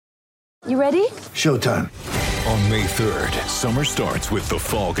You ready? Showtime. On May 3rd, summer starts with The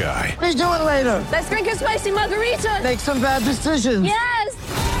Fall Guy. Let's do it later. Let's drink a spicy margarita. Make some bad decisions.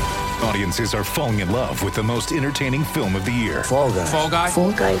 Yes! Audiences are falling in love with the most entertaining film of the year. Fall Guy. Fall Guy?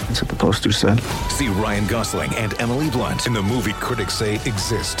 Fall guy. That's what the poster said. See Ryan Gosling and Emily Blunt in the movie critics say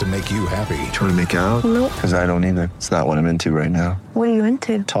exists to make you happy. Trying to make it out? Nope. Because I don't either. It's not what I'm into right now. What are you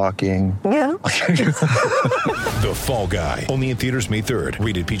into? Talking. Yeah. The Fall Guy. Only in theaters May 3rd.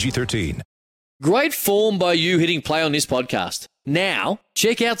 Rated PG-13. Great form by you hitting play on this podcast. Now,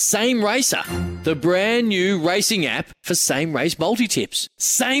 check out Same Racer, the brand new racing app for same race multi-tips.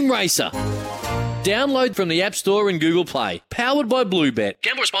 Same Racer. Download from the App Store and Google Play. Powered by Bluebet.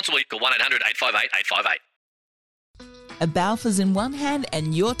 Gamble responsibly. Call 1-800-858-858. A Balfours in one hand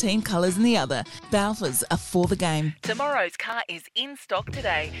and your team colours in the other. Balfours are for the game. Tomorrow's car is in stock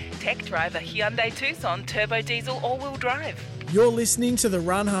today. Tech drive a Hyundai Tucson turbo diesel all-wheel drive. You're listening to The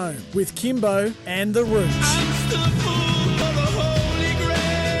Run Home with Kimbo and The Rooch.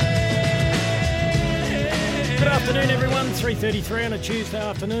 Good afternoon, everyone. 3:33 on a Tuesday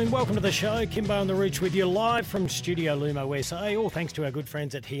afternoon. Welcome to the show. Kimbo and The Rooch with you live from Studio Lumo SA. All thanks to our good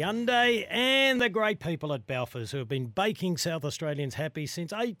friends at Hyundai and the great people at Balfours who have been baking South Australians happy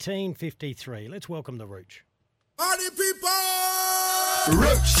since 1853. Let's welcome The Rooch. Party people!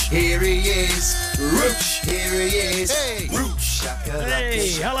 Rooch, here he is. Rooch, here he is. Hey, Rooch. Hey,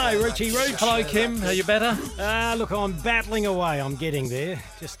 hello, Roochy Rooch. Hello, Kim. Are you better? Look, I'm battling away. I'm getting there.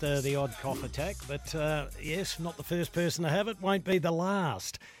 Just the odd cough attack. But, yes, not the first person to have it. Won't be the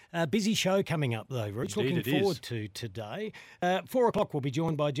last. Busy show coming up, though, Rooch. Indeed Looking forward to today. 4 o'clock, we'll be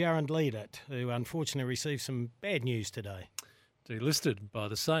joined by Jared Leadert, who unfortunately received some bad news today. Delisted by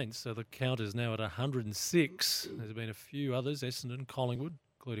the Saints, so the count is now at 106. There's been a few others, Essendon, Collingwood,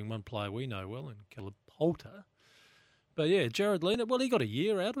 including one player we know well, and Caleb Poulter. But yeah, Jared Leadert, well, he got a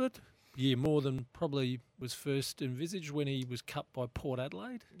year out of it. A year more than probably was first envisaged when he was cut by Port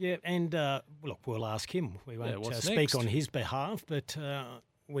Adelaide. Yeah, and look, we'll ask him. We won't speak next? on his behalf, but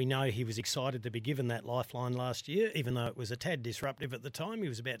we know he was excited to be given that lifeline last year, even though it was a tad disruptive at the time. He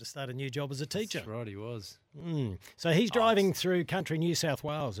was about to start a new job as a teacher. That's right, he was. So he's driving through country New South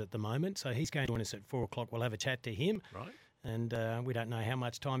Wales at the moment, so he's going to join us at 4 o'clock. We'll have a chat to him. Right. And we don't know how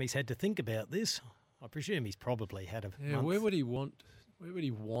much time he's had to think about this. I presume he's probably had a month. Where would he want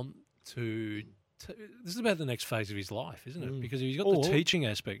to... This is about the next phase of his life, isn't it? Because he's got the teaching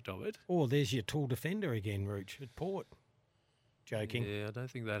aspect of it. Or there's your tall defender again, Rooch, at Port. Joking. Yeah, I don't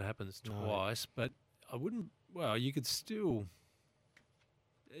think that happens twice, but I wouldn't... Well, you could still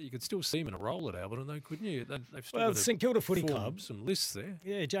see him in a role at Alberton, though, couldn't you? They've still got St Kilda Footy Club. Some lists there.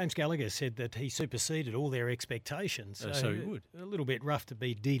 Yeah, James Gallagher said that he superseded all their expectations. So he would. A little bit rough to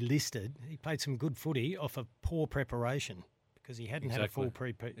be delisted. He played some good footy off of poor preparation because he hadn't had a full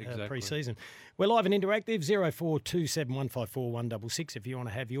pre-season. We're live and interactive, 0427154166 if you want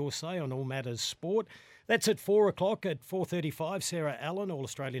to have your say on all matters sport. That's at 4 o'clock. At 4:35, Sarah Allen,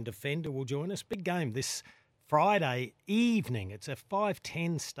 All-Australian defender, will join us. Big game this Friday evening. It's a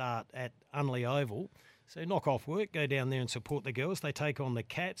 5:10 start at Unley Oval. So knock off work, go down there and support the girls. They take on the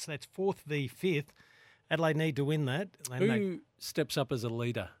Cats. That's 4th v 5th. Adelaide need to win that. Who steps up as a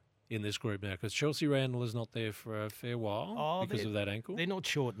leader in this group now? Because Chelsea Randall is not there for a fair while because of that ankle. They're not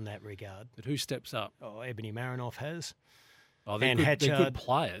short in that regard. But who steps up? Ebony Marinoff has. They're good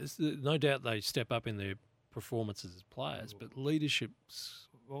players. No doubt they step up in their performances as players, but leadership's...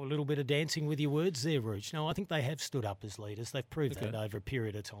 Well, a little bit of dancing with your words there, Rooch. No, I think they have stood up as leaders. They've proved that over a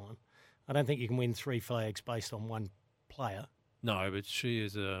period of time. I don't think you can win 3 flags based on one player. No, but she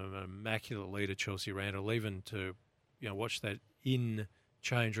is an immaculate leader, Chelsea Randall, even to watch that in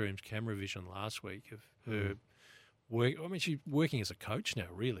change rooms camera vision last week of her work. I mean, she's working as a coach now,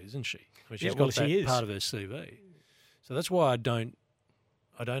 really, isn't she? I mean, she's got that part of her CV. So that's why I don't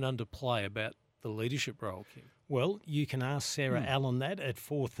underplay about the leadership role, Kim. Well, you can ask Sarah Allen that at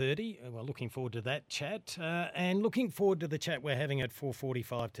 4:30. We're looking forward to that chat. And looking forward to the chat we're having at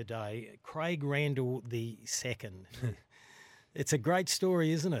 4:45 today. Craig Randall II. It's a great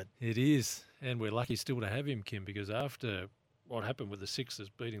story, isn't it? It is. And we're lucky still to have him, Kim, because after what happened with the Sixers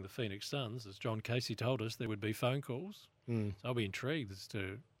beating the Phoenix Suns, as John Casey told us, there would be phone calls. So I'll be intrigued as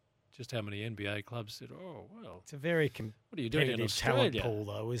to just how many NBA clubs said, "Oh, well, it's a very what are you doing in talent pool,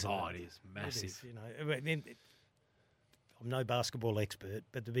 though, isn't it? Oh, it is massive. It is, I'm no basketball expert,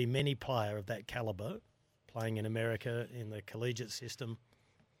 but to be many player of that calibre playing in America in the collegiate system.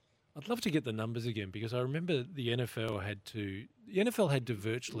 I'd love to get the numbers again because I remember the NFL had to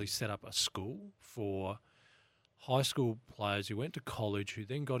virtually set up a school for high school players who went to college who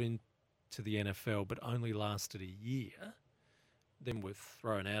then got into the NFL but only lasted a year. then were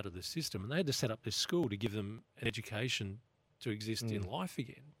thrown out of the system, and they had to set up this school to give them an education to exist in life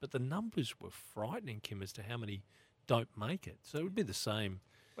again. But the numbers were frightening, Kim, as to how many don't make it. So it would be the same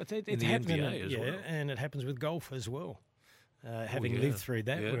in the NBA as well. And it happens with golf as well. Having lived through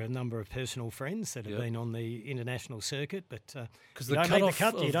that, we're a number of personal friends that have been on the international circuit, but you don't make the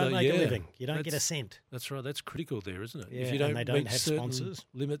cut, you don't make a living, you don't get a cent. That's right. That's critical there, isn't it? Yeah, if you don't and they don't meet have certain sponsors.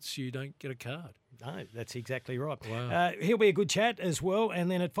 limits, you don't get a card. No, that's exactly right. Wow. He'll be a good chat as well. And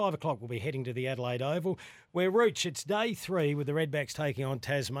then at 5 o'clock, we'll be heading to the Adelaide Oval, where Rooch, it's day 3 with the Redbacks taking on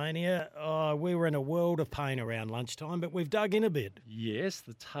Tasmania. We were in a world of pain around lunchtime, but we've dug in a bit. Yes,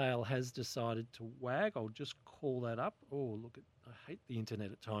 the tail has decided to wag. I'll just call that up. Oh, look at. I hate the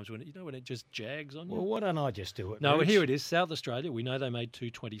internet at times when it just jags on you. Well, why don't I just do it? No, Rooch? here it is. South Australia. We know they made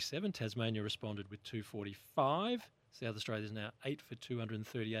 227. Tasmania responded with 245. South Australia's now 8 for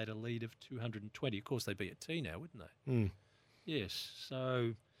 238, a lead of 220. Of course, they'd be at T now, wouldn't they? Yes.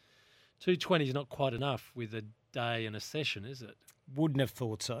 So 220 is not quite enough with a day and a session, is it? Wouldn't have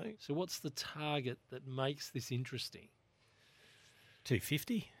thought so. So what's the target that makes this interesting?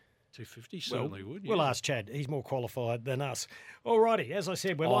 250? 250 certainly would. We'll ask Chad. He's more qualified than us. All righty. As I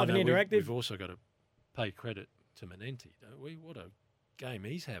said, we're live and interactive. We've also got to pay credit to Manenti, don't we? What a game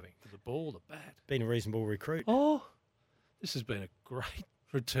he's having with the ball, the bat. Been a reasonable recruit. Oh, this has been a great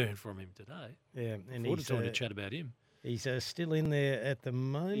return from him today. Yeah, and Forward to chat about him. He's still in there at the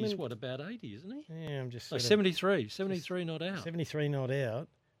moment. He's about 80, isn't he? Yeah, I'm just 73 not out. 73 not out.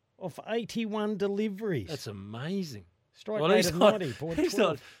 Off 81 deliveries. That's amazing. Strike rate of 90.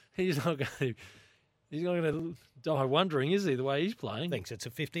 He's not going to die wondering, is he, the way he's playing? Thinks it's a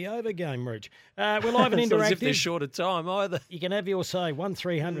 50 over game, Rooch. We're live and It's not interactive. as if they're short of time either. You can have your say,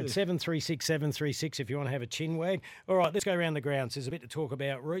 1300 736 736 if you want to have a chin wag. All right, let's go around the grounds. There's a bit to talk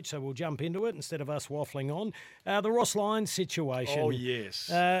about, Rooch, so we'll jump into it instead of us waffling on. The Ross Lyons situation. Oh,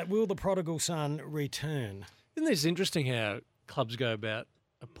 yes. Will the prodigal son return? Isn't this interesting how clubs go about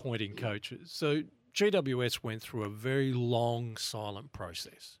appointing coaches? So GWS went through a very long, silent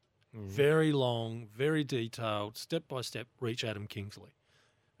process. Very long, very detailed, step-by-step, reach Adam Kingsley.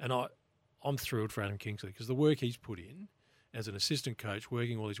 And I'm thrilled for Adam Kingsley because the work he's put in as an assistant coach,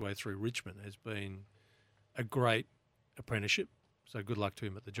 working all his way through Richmond, has been a great apprenticeship. So good luck to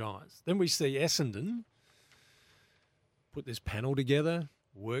him at the Giants. Then we see Essendon put this panel together,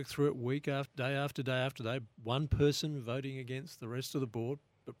 work through it week after day after day after day, one person voting against the rest of the board,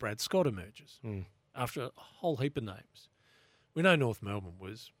 but Brad Scott emerges after a whole heap of names. We know North Melbourne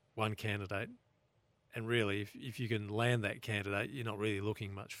was one candidate, and really, if you can land that candidate, you're not really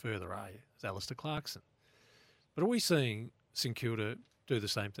looking much further, are you? It's Alistair Clarkson. But are we seeing St Kilda do the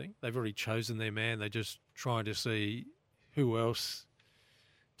same thing? They've already chosen their man. They're just trying to see who else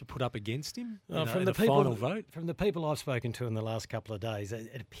to put up against him in the final vote. From the people I've spoken to in the last couple of days,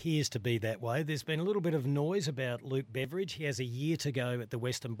 it appears to be that way. There's been a little bit of noise about Luke Beveridge. He has a year to go at the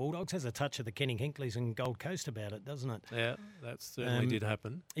Western Bulldogs. Has a touch of the Kenny Hinkleys and Gold Coast about it, doesn't it? Yeah, that certainly did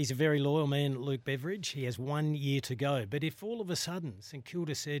happen. He's a very loyal man, Luke Beveridge. He has 1 year to go. But if all of a sudden St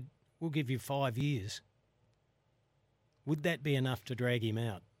Kilda said, we'll give you 5 years, would that be enough to drag him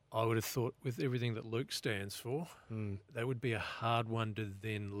out? I would have thought with everything that Luke stands for, that would be a hard one to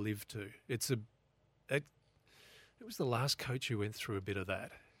then live to. It was the last coach who went through a bit of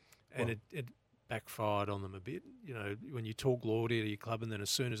that, and it backfired on them a bit. You know, when you talk loyalty to your club, and then as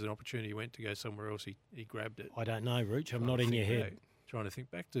soon as an opportunity went to go somewhere else, he grabbed it. I don't know, Rooch. I'm not in your head. Trying to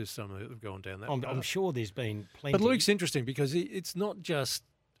think back to some that have gone down that I'm sure there's been plenty. But Luke's interesting because it's not just...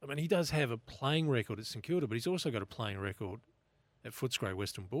 I mean, he does have a playing record at St Kilda, but he's also got a playing record at Footscray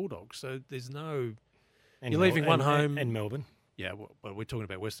Western Bulldogs. So there's no... And you're leaving one home... And Melbourne. Yeah, well, we're talking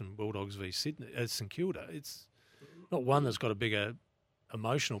about Western Bulldogs v St Kilda. It's not one that's got a bigger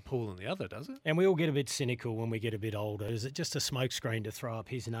emotional pull than the other, does it? And we all get a bit cynical when we get a bit older. Is it just a smokescreen to throw up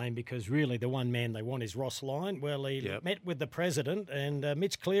his name? Because really the one man they want is Ross Lyon. Well, he met with the president and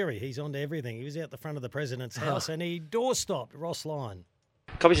Mitch Cleary. He's onto everything. He was out the front of the president's house and he doorstopped Ross Lyon.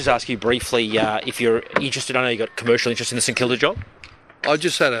 Can we just ask you briefly if you're interested? I know you got commercial interest in the St Kilda job. I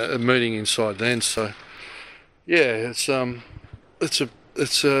just had a meeting inside then, so yeah, it's a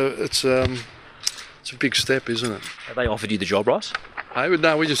big step, isn't it? Have they offered you the job, Ross?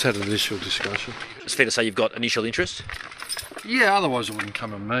 No, we just had an initial discussion. It's fair to say you've got initial interest. Yeah, otherwise I wouldn't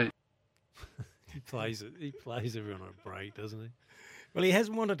come and meet. He plays everyone on a break, doesn't he? Well, he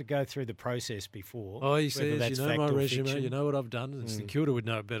hasn't wanted to go through the process before. Oh, he says, you know my resume, fiction. you know what I've done, and St Kilda would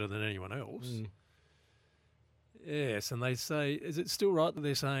know it better than anyone else. Yes, and they say, is it still right that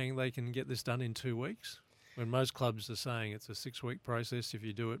they're saying they can get this done in 2 weeks? When most clubs are saying it's a 6-week process if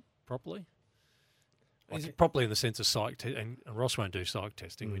you do it properly? Is it properly in the sense of psych and Ross won't do psych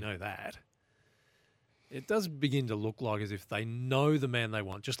testing, we know that. It does begin to look like as if they know the man they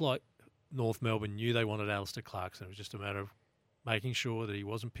want, just like North Melbourne knew they wanted Alistair Clarkson. It was just a matter of making sure that he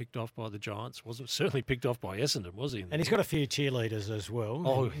wasn't picked off by the Giants, wasn't certainly picked off by Essendon, was he? And he's got a few cheerleaders as well.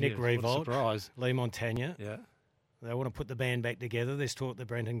 Oh, Nick Revolt, surprise. Lee Montagna. Yeah. They want to put the band back together. There's talk that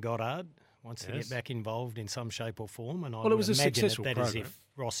Brenton Goddard wants to get back involved in some shape or form. And I would it was a imagine successful that program. is if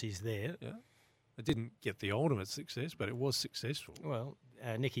Ross is there. Yeah. It didn't get the ultimate success, but it was successful. Well,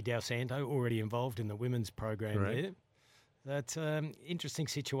 Nikki Dalsanto already involved in the women's program there. That's an interesting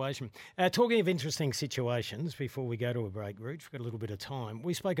situation. Talking of interesting situations, before we go to a break, Rooch, we've got a little bit of time.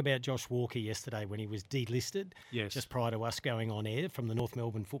 We spoke about Josh Walker yesterday when he was delisted, just prior to us going on air from the North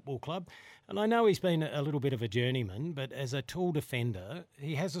Melbourne Football Club. And I know he's been a little bit of a journeyman, but as a tall defender,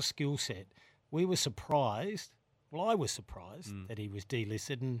 he has a skill set. We were surprised. Well, I was surprised that he was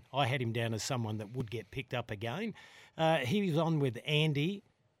delisted, and I had him down as someone that would get picked up again. He was on with Andy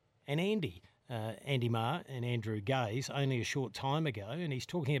Marr and Andrew Gaze only a short time ago, and he's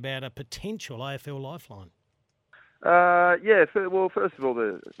talking about a potential AFL lifeline. First of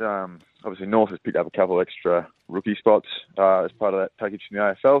all, obviously North has picked up a couple of extra rookie spots as part of that package from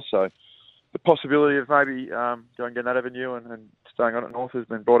the AFL, so the possibility of maybe going down that avenue and staying on at North has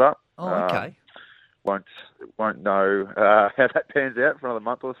been brought up. Oh, okay. Won't know how that pans out for another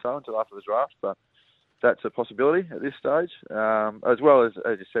month or so until after the draft, but that's a possibility at this stage. As well as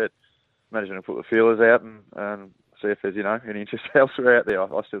you said, management will put the feelers out and see if there's any interest elsewhere out there.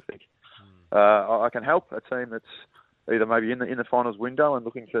 I still think I can help a team that's either maybe in the finals window and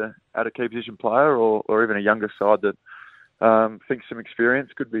looking to add a key position player, or even a younger side that thinks some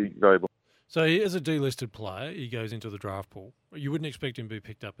experience could be valuable. So as a delisted player, he goes into the draft pool. You wouldn't expect him to be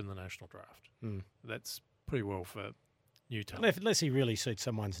picked up in the national draft. That's pretty well for new talent. Unless he really suits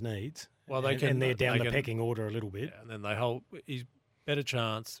someone's needs. Well, and they're down the pecking order a little bit. Yeah, and then he's better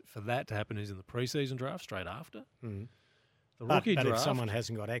chance for that to happen is in the preseason draft straight after. The rookie draft. But if someone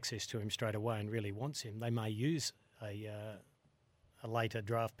hasn't got access to him straight away and really wants him, they may use a later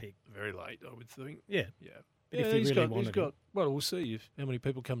draft pick. Very late, I would think. Yeah. Yeah. But if he really wanted him. Well, we'll see how many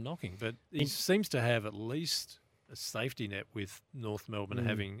people come knocking. But he seems to have at least a safety net with North Melbourne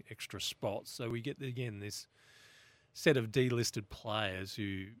having extra spots. So we get, again, this set of delisted players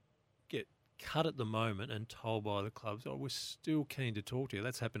who get cut at the moment and told by the clubs, we're still keen to talk to you.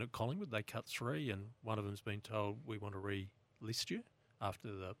 That's happened at Collingwood. They cut 3 and one of them's been told, we want to relist you after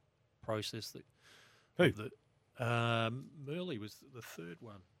the process. Who? Murley was the third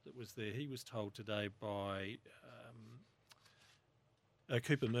one that was there. He was told today by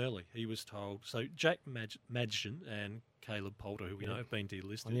Cooper Murley. He was told. So Jack Madgen and Caleb Poulter, who we know have been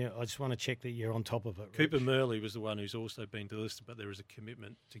delisted. I just want to check that you're on top of it. Cooper Murley was the one who's also been delisted, but there is a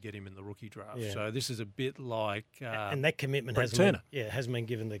commitment to get him in the rookie draft. Yeah. So this is a bit like and that commitment hasn't been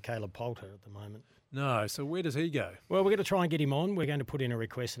given to Caleb Poulter at the moment. No, so where does he go? Well, we're going to try and get him on. We're going to put in a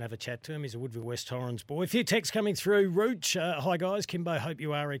request and have a chat to him. He's a Woodville West Torrens boy. A few texts coming through. Rooch, hi guys. Kimbo, hope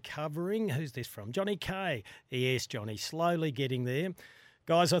you are recovering. Who's this from? Johnny K. Yes, Johnny, slowly getting there.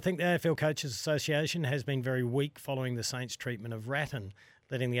 Guys, I think the AFL Coaches Association has been very weak following the Saints' treatment of Ratton,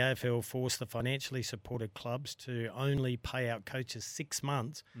 letting the AFL force the financially supported clubs to only pay out coaches 6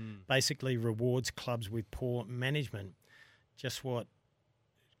 months, basically rewards clubs with poor management. Just what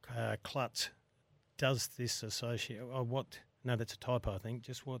Klutz does this associate? No, that's a typo, I think.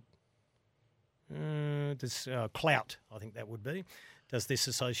 Just what does clout, I think that would be, does this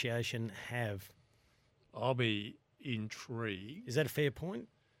association have? I'll be intrigued. Is that a fair point?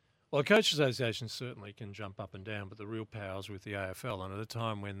 Well, the Coaches Association certainly can jump up and down, but the real power's with the AFL. And at a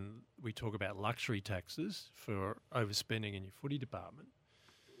time when we talk about luxury taxes for overspending in your footy department,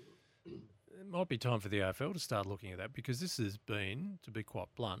 it might be time for the AFL to start looking at that, because this has been, to be quite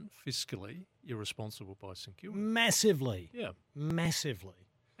blunt, fiscally irresponsible by St Kilda. Massively. Yeah. Massively.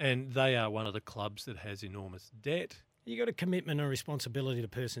 And they are one of the clubs that has enormous debt. You got a commitment and responsibility to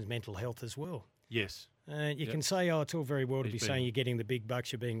person's mental health as well. Yes. You can say, it's all very well to be saying you're getting the big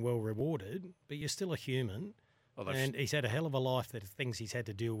bucks, you're being well rewarded, but you're still a human. Well, and he's had a hell of a life, that things he's had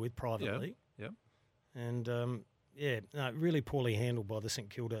to deal with privately. Yeah. And, really poorly handled by the St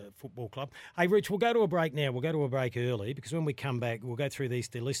Kilda Football Club. Hey, Rich, we'll go to a break now. We'll go to a break early, because when we come back, we'll go through these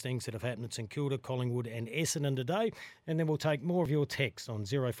delistings that have happened at St Kilda, Collingwood and Essendon today, and then we'll take more of your texts on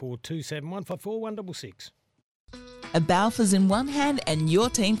 0427 154 166. A Balfour's in one hand and your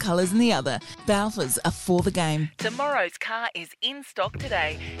team colours in the other. Balfour's are for the game. Tomorrow's car is in stock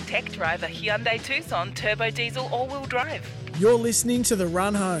today. Tech drive a Hyundai Tucson turbo diesel all-wheel drive. You're listening to The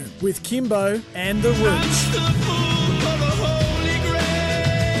Run Home with Kimbo and the Rooch.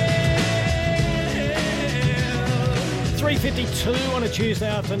 3:52 on a Tuesday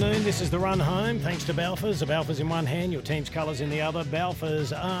afternoon. This is the run home. Thanks to Balfours. The Balfours in one hand, your team's colours in the other.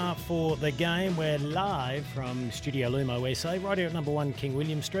 Balfours are for the game. We're live from Studio Lumo SA, right here at number 1 King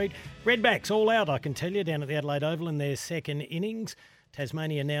William Street. Redbacks all out, I can tell you, down at the Adelaide Oval in their second innings.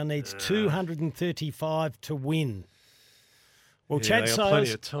 Tasmania now needs 235 to win. Well, Chad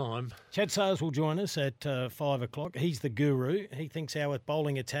plenty of time. Chad Sayers will join us at 5 o'clock. He's the guru. He thinks our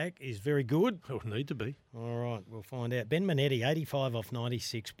bowling attack is very good. It would need to be. All right, we'll find out. Ben Manetti, 85 off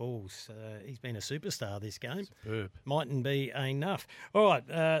 96 balls. He's been a superstar this game. Superb. Mightn't be enough. All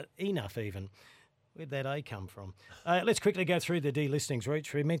right, enough even. Where'd that A come from? Let's quickly go through the delistings,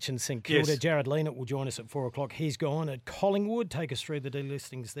 Reach. We mentioned St Kilda. Yes. Jared Leonard will join us at 4 o'clock. He's gone at Collingwood. Take us through the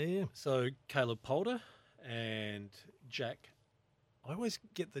delistings there. So Caleb Poulter and Jack. I always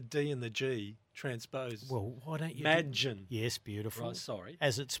get the D and the G transposed. Well, why don't you? Imagine. Yes, beautiful. Right, sorry.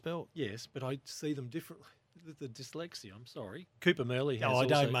 As it's spelt. Yes, but I see them differently. The dyslexia, I'm sorry. Cooper Merley has Oh,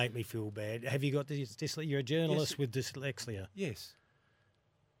 don't also- make me feel bad. Have you got dyslexia? You're a journalist Yes. with dyslexia. Yes.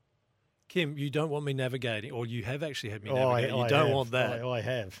 Kim, you don't want me navigating, or you have actually had me Oh, navigating. You don't have. want that. I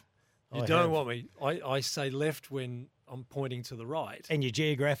have. You I don't have. want me. I say left when I'm pointing to the right. And you're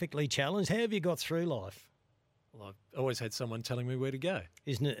geographically challenged. How have you got through life? Well, I've always had someone telling me where to go.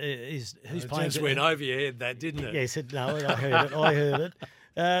 Isn't it? Who's It playing? just went over your head, that didn't it? Yes, no, I heard it. I heard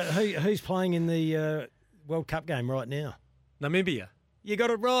it. Who's playing in the World Cup game right now? Namibia. You got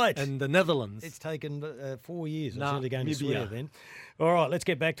it right. And the Netherlands. It's taken 4 years. I was really going to Namibia. swear then. All right, let's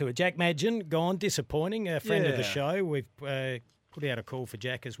get back to it. Jack Madgen, gone, disappointing. A friend of the Yeah. show. We've put out a call for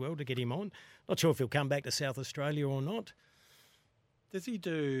Jack as well to get him on. Not sure if he'll come back to South Australia or not. Does he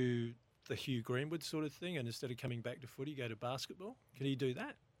do the Hugh Greenwood sort of thing, and instead of coming back to footy, go to basketball? Can he do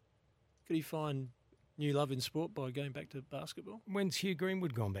that? Could he find new love in sport by going back to basketball? When's Hugh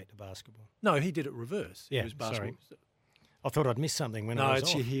Greenwood gone back to basketball? No, he did it reverse. Yeah, It was basketball. sorry. I thought I'd missed something when No, I was it's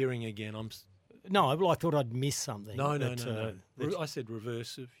off. your hearing again. No, well, I thought I'd missed something. No. that, I said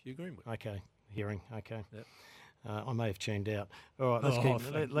reverse of Hugh Greenwood. Okay, hearing. Okay. Yep. I may have tuned out. All right,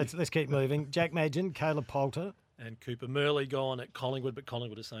 thank let's keep moving. Jack Madgen, Caleb Poulter. And Cooper Merley gone at Collingwood, but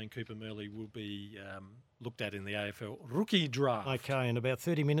Collingwood is saying Cooper Merley will be looked at in the AFL rookie draft. Okay, and about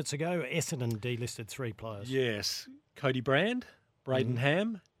 30 minutes ago, Essendon delisted 3 players. Yes. Cody Brand, Braden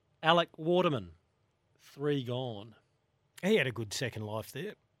Ham, Alec Waterman. 3 gone. He had a good second life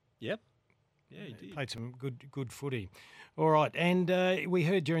there. Yep. Yeah, he did. Played some good footy. All right, and we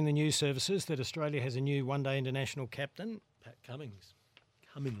heard during the news services that Australia has a new one-day international captain. Pat Cummins.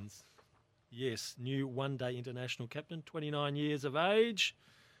 Yes, new one-day international captain, 29 years of age,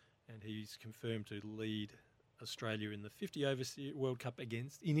 and he's confirmed to lead Australia in the 50 Overseas World Cup in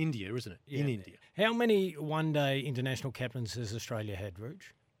India, isn't it? In India. How many one-day international captains has Australia had,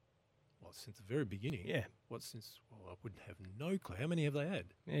 Rooch? Well, since the very beginning. Yeah. Well, I wouldn't have no clue. How many have they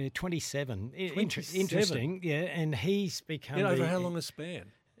had? 27. 27. Interesting, yeah, and he's become over how long a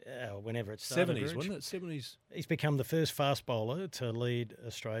span? Whenever it started. 70s, Rooch. wasn't it? 70s. He's become the first fast bowler to lead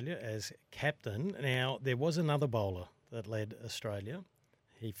Australia as captain. Now, there was another bowler that led Australia.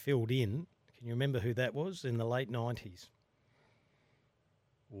 He filled in. Can you remember who that was? In the late 90s.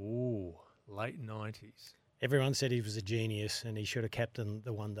 Ooh, late 90s. Everyone said he was a genius and he should have captained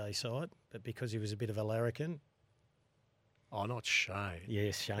the one-day side, but because he was a bit of a larrikin. Oh, not Shane.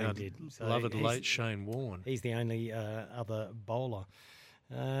 Yes, Shane did. So Beloved he's- late Shane Warne. He's the only other bowler.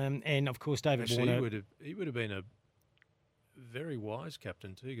 And, of course, David Actually, Warner. he would have been a very wise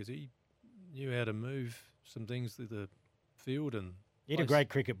captain too, because he knew how to move some things to the field and. He had a great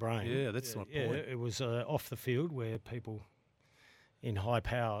cricket brain. Yeah, that's my point. It was off the field where people in high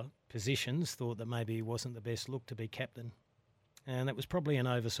power positions thought that maybe he wasn't the best look to be captain. And that was probably an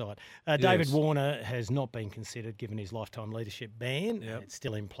oversight. David Yes. Warner has not been considered given his lifetime leadership ban. Yep. It's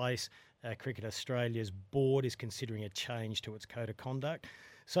still in place. Cricket Australia's board is considering a change to its code of conduct.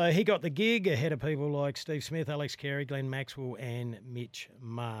 So he got the gig ahead of people like Steve Smith, Alex Carey, Glenn Maxwell and Mitch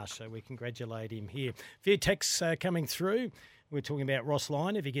Marsh. So we congratulate him here. A few texts coming through. We're talking about Ross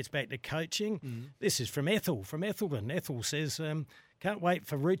Lyon if he gets back to coaching. This is from Ethel, from Ethelton. Ethel says, can't wait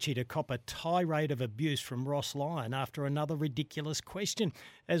for Rucci to cop a tirade of abuse from Ross Lyon after another ridiculous question.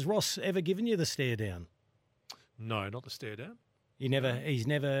 Has Ross ever given you the stare down? No, not the stare down. You've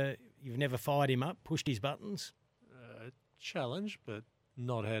never fired him up, pushed his buttons? Challenge, but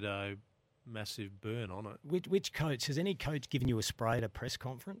not had a massive burn on it. Which coach? Has any coach given you a spray at a press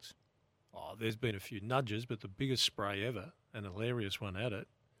conference? Oh, there's been a few nudges, but the biggest spray ever, an hilarious one at it.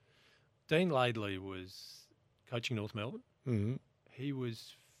 Dean Laidley was coaching North Melbourne. Mm-hmm. He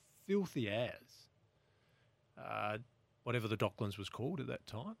was filthy as whatever the Docklands was called at that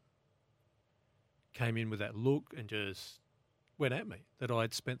time. Came in with that look and just went at me that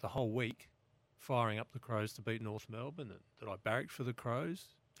I'd spent the whole week firing up the Crows to beat North Melbourne, and that I barracked for the Crows.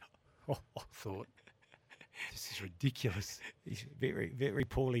 I thought, this is ridiculous. He's very, very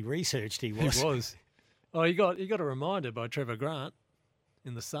poorly researched, he was. He was. Oh, he got a reminder by Trevor Grant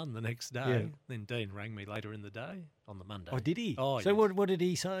in the Sun the next day. Yeah. Then Dean rang me later in the day on the Monday. Oh, did he? Oh, so yes. what did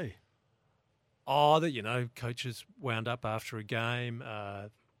he say? Oh, that, coaches wound up after a game,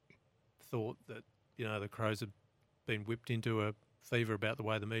 thought that, the Crows had been whipped into a fever about the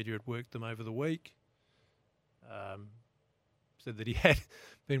way the media had worked them over the week. Said that he had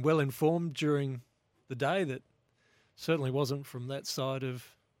been well informed during the day, that certainly wasn't from that side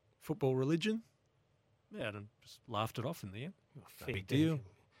of football religion. Yeah, and just laughed it off in the end. No big deal.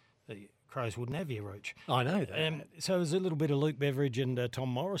 The Crows wouldn't have you, Roach. I know that. So there's a little bit of Luke Beveridge and Tom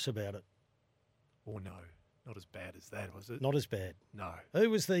Morris about it. Oh, no. Not as bad as that, was it? Not as bad. No. Who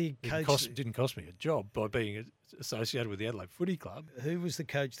was the coach? Didn't cost me a job by being associated with the Adelaide Footy Club. Who was the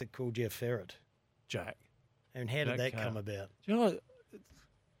coach that called you a ferret? Jack. And how did that come about? Do you know what?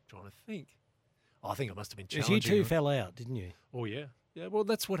 Trying to think. I think it must have been challenging. Because you two fell out, didn't you? Oh, yeah. Yeah, well,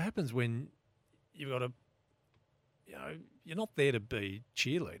 that's what happens when you've got a... you're not there to be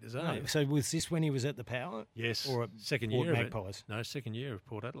cheerleaders, are you? So was this when he was at the Power? Yes. Or at second Port year Magpies? No, second year of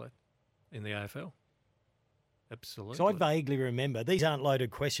Port Adelaide in the AFL. Absolutely. So I vaguely remember, these aren't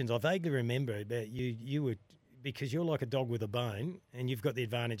loaded questions, I vaguely remember about you were, because you're like a dog with a bone and you've got the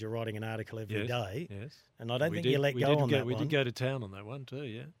advantage of writing an article every day. Yes. And I don't think you let go on that one. We did go to town on that one too,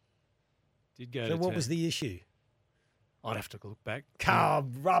 yeah. Did go to So what town. was the issue? I'd have to look back.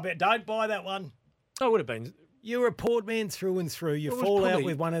 Come, rub it. Don't buy that one. I would have been... You're a Port man through and through. You fall out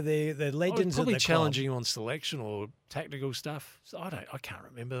with one of the legends of the probably club. challenging you on selection or tactical stuff. So I can't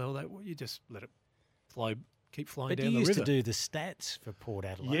remember all that. Well, you just let it flow, keep flowing down the river. But you used to do the stats for Port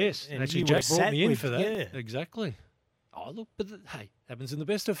Adelaide. Yes, and actually you Jack were brought me in with- for that. Yeah. Exactly. Oh, look, but hey, happens in the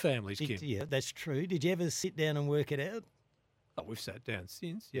best of families, Kim. Yeah, that's true. Did you ever sit down and work it out? Oh, we've sat down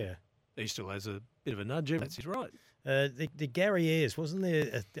since. Yeah. He still has a bit of a nudge. That's his right. The Gary Ayres, wasn't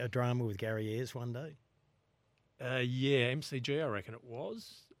there a drama with Gary Ayres one day? Yeah, MCG, I reckon it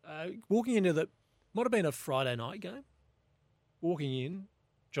was. Walking into might have been a Friday night game. Walking in,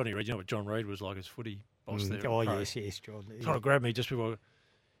 Johnny Reid, you know what John Reid was like as footy boss there. Oh, yes, John. Trying to grab me just before,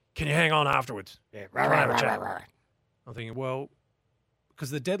 can you hang on afterwards? Yeah. I'm thinking, well,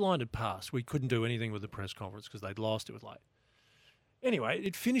 because the deadline had passed, we couldn't do anything with the press conference because they'd lost, it was late. Anyway,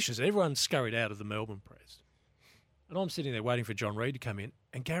 it finishes. Everyone scurried out of the Melbourne press. And I'm sitting there waiting for John Reid to come in,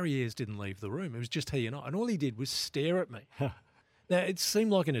 and Gary Ayres didn't leave the room. It was just he and I. And all he did was stare at me. Now, it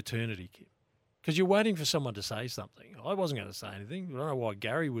seemed like an eternity, Kim, because you're waiting for someone to say something. I wasn't going to say anything. I don't know why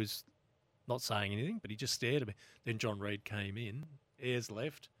Gary was not saying anything, but he just stared at me. Then John Reid came in. Ayres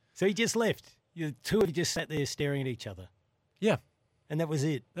left. So he just left. You two of you just sat there staring at each other. Yeah. And that was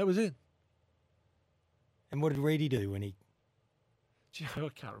it. That was it. And what did Reedy do when he... Gee, I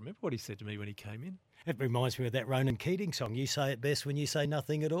can't remember what he said to me when he came in. It reminds me of that Ronan Keating song. You say it best when you say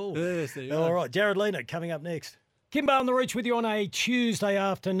nothing at all. Yes, there you All are. right, Jared Leonard coming up next. Kimbo on the Reach with you on a Tuesday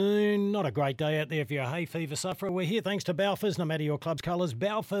afternoon. Not a great day out there if you're a hay fever sufferer. We're here thanks to Balfours. No matter your club's colours,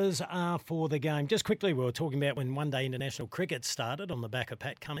 Balfours are for the game. Just quickly, we were talking about when one-day international cricket started on the back of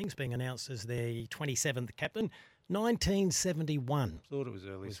Pat Cummins being announced as the 27th captain. 1971. Thought it was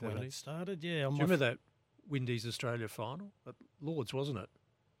early was when 70s. it started, yeah. Do you remember that Windies Australia final at Lords, wasn't it?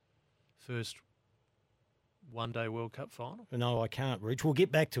 First one-day World Cup final. No, I can't, Rich. We'll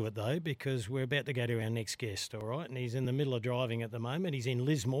get back to it, though, because we're about to go to our next guest, all right? And he's in the middle of driving at the moment. He's in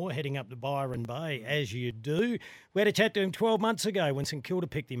Lismore, heading up to Byron Bay, as you do. We had a chat to him 12 months ago when St Kilda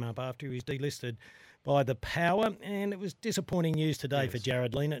picked him up after he was delisted by the Power, and it was disappointing news today for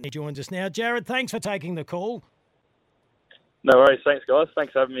Jared Leonard, and he joins us now. Jared, thanks for taking the call. No worries. Thanks, guys.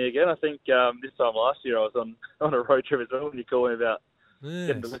 Thanks for having me again. I think this time last year I was on a road trip as well when you called me about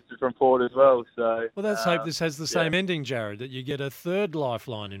getting delisted from Port as well. So, well, let's hope this has the same ending, Jared, that you get a third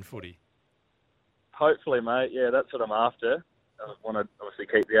lifeline in footy. Hopefully, mate. Yeah, that's what I'm after. I want to obviously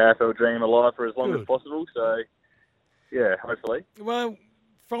keep the AFL dream alive for as long as possible. So, yeah, hopefully. Well,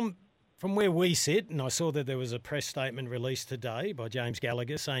 from where we sit, and I saw that there was a press statement released today by James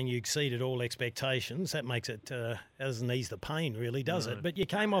Gallagher saying you exceeded all expectations. That makes it, doesn't ease the pain, really, does it? But you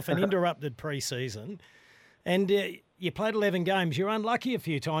came off an interrupted pre-season and you played 11 games. You're unlucky a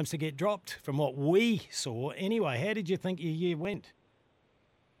few times to get dropped from what we saw. Anyway, how did you think your year went?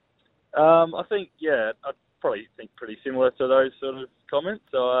 I think, I'd probably think pretty similar to those sort of comments.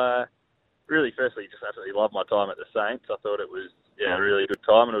 So, really, firstly, just absolutely loved my time at the Saints. I thought it was, a really good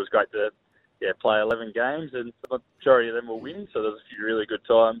time, and it was great to, play 11 games, and the majority of them will win. So there was a few really good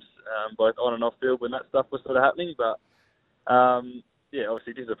times, both on and off field when that stuff was sort of happening. But yeah,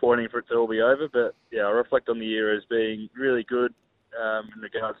 obviously disappointing for it to all be over, but yeah, I reflect on the year as being really good in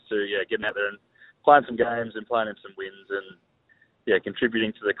regards to getting out there and playing some games and playing in some wins and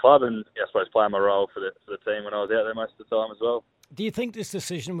contributing to the club and I suppose playing my role for the team when I was out there most of the time as well. Do you think this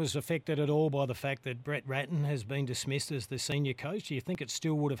decision was affected at all by the fact that Brett Ratten has been dismissed as the senior coach? Do you think it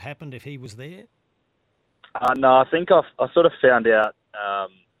still would have happened if he was there? No, I think I sort of found out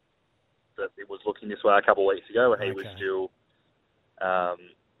that it was looking this way a couple of weeks ago when he was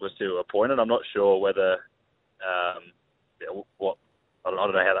still appointed. I'm not sure whether I don't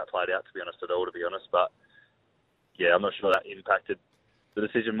know how that played out, to be honest, at all, to be honest. But yeah, I'm not sure that impacted the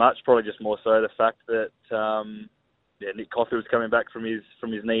decision much. Probably just more so the fact that Nick Coffey was coming back from his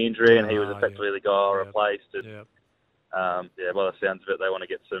knee injury, and he was effectively the guy I replaced. And, by the sounds of it, they want to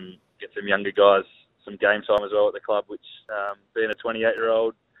get some younger guys some game time as well at the club, which being a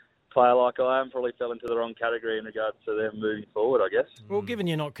 28-year-old player like I am probably fell into the wrong category in regards to them moving forward, I guess. Well, given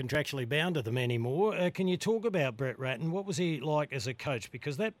you're not contractually bound to them anymore, can you talk about Brett Ratten? What was he like as a coach?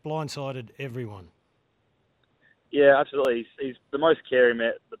 Because that blindsided everyone. Yeah, absolutely. He's the most caring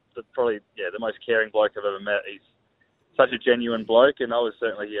the most caring bloke I've ever met. He's such a genuine bloke, and I was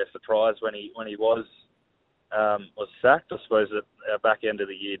certainly surprised when he was sacked. I suppose that our back end of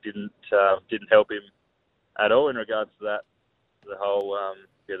the year didn't help him at all in regards to that, the whole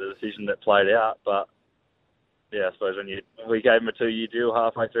the decision that played out. But yeah, I suppose when we gave him a 2-year deal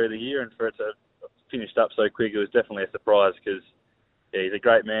halfway through the year, and for it to finish up so quick, it was definitely a surprise because he's a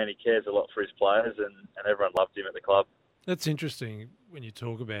great man. He cares a lot for his players, and everyone loved him at the club. That's interesting when you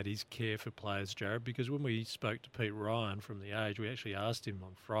talk about his care for players, Jared, because when we spoke to Pete Ryan from The Age, we actually asked him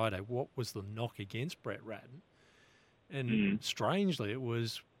on Friday what was the knock against Brett Ratten. And strangely, it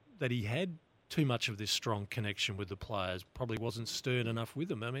was that he had too much of this strong connection with the players, probably wasn't stern enough with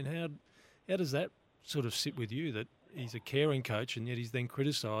them. I mean, how does that sort of sit with you, that he's a caring coach and yet he's then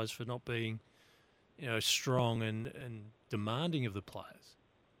criticised for not being strong and demanding of the players?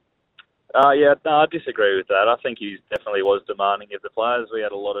 I disagree with that. I think he definitely was demanding of the players. We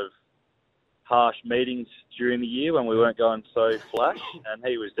had a lot of harsh meetings during the year when we weren't going so flash, and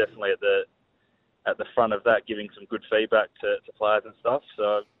he was definitely at the front of that, giving some good feedback to players and stuff.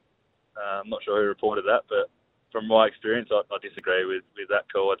 So I'm not sure who reported that, but from my experience, I disagree with that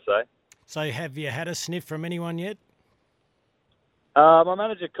call, I'd say. So have you had a sniff from anyone yet? My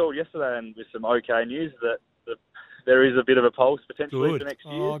manager called yesterday and with some okay news that there is a bit of a pulse potentially for next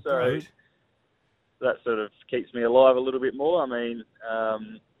year. So great. That sort of keeps me alive a little bit more. I mean, I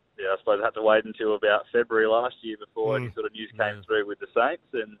suppose I had to wait until about February last year before any sort of news came through with the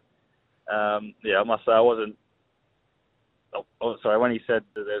Saints. And, I must say I wasn't... Oh, sorry, when he said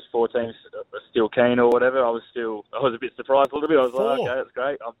that there's 4 teams still keen or whatever, I was a bit surprised a little bit. I was like, okay, that's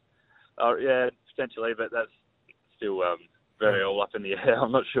great. Potentially, but that's still very all up in the air.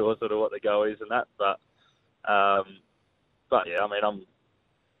 I'm not sure sort of what the go is and that, but yeah, I mean, I'm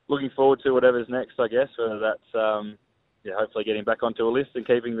looking forward to whatever's next, I guess, whether that's hopefully getting back onto a list and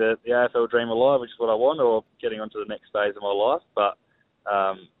keeping the AFL dream alive, which is what I want, or getting onto the next phase of my life. But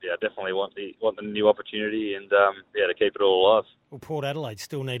definitely want the new opportunity and to keep it all alive. Well, Port Adelaide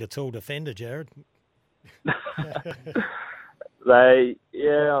still need a tall defender, Jared. Maybe.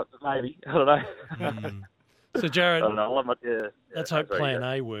 I don't know. So, Jared, I don't know. let's hope Plan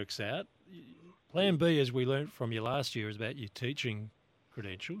A works out. Plan B, as we learnt from you last year, is about your teaching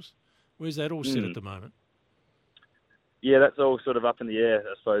credentials. Where's that all sit at the moment? Yeah, that's all sort of up in the air,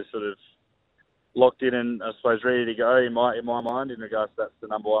 I suppose, sort of locked in and I suppose ready to go in my mind in regards to that's the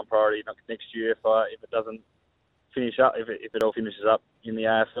number one priority next year if it doesn't finish up, if it all finishes up in the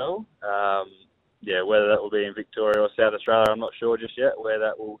AFL. Whether that will be in Victoria or South Australia, I'm not sure just yet where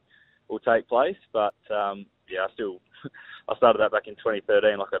that will take place. But I started that back in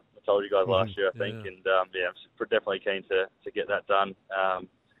 2013, like I told you guys last year, I think, and I'm definitely keen to get that done.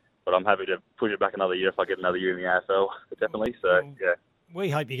 But I'm happy to push it back another year if I get another year in the AFL, definitely. So we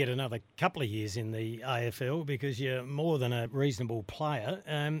hope you get another couple of years in the AFL because you're more than a reasonable player.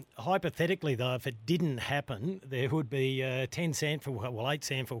 Hypothetically, though, if it didn't happen, there would be 8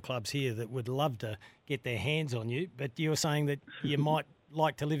 SANFL clubs here that would love to get their hands on you. But you're saying that you might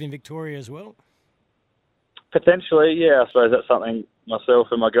like to live in Victoria as well? Potentially, yeah. I suppose that's something myself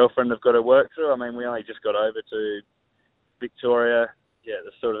and my girlfriend have got to work through. I mean, we only just got over to Victoria, at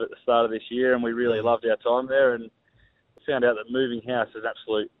the start of this year, and we really loved our time there and found out that moving house is an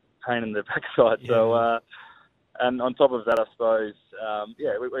absolute pain in the backside. Yeah. So, and on top of that, I suppose,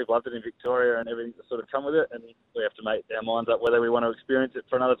 we've loved it in Victoria and everything that's sort of come with it, and we have to make our minds up whether we want to experience it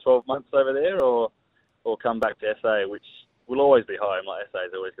for another 12 months over there or come back to SA, which will always be home. Like SA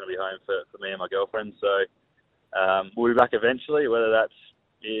is always going to be home for me and my girlfriend. So, we'll be back eventually, whether that's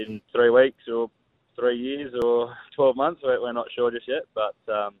in 3 weeks or 3 years or 12 months. We're not sure just yet, but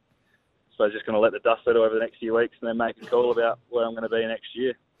I suppose just going to let the dust settle over the next few weeks and then make a call about where I'm going to be next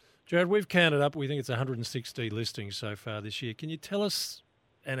year. Jared, we've counted up. We think it's 160 listings so far this year. Can you tell us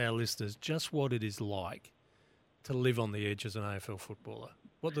and our listeners just what it is like to live on the edge as an AFL footballer?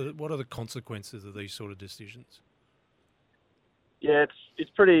 What are the consequences of these sort of decisions? Yeah, it's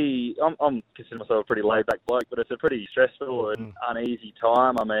pretty. I'm consider myself a pretty laid back bloke, but it's a pretty stressful and uneasy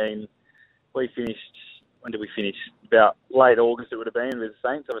time. I mean, we finished. When did we finish? About late August it would have been with the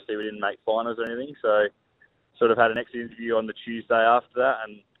Saints. Obviously, we didn't make finals or anything, so sort of had an exit interview on the Tuesday after that,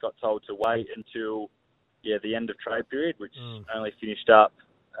 and got told to wait until the end of trade period, which only finished up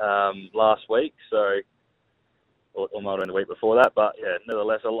last week. So, or might have been the week before that, but yeah,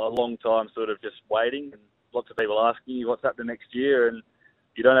 nevertheless, a long time sort of just waiting. And lots of people asking you what's happening next year, and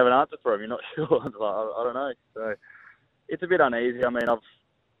you don't have an answer for them. You're not sure. I don't know. So it's a bit uneasy. I mean,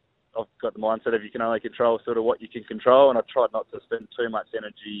 I've got the mindset of you can only control sort of what you can control, and I've tried not to spend too much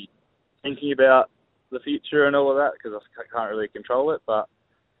energy thinking about the future and all of that because I can't really control it. But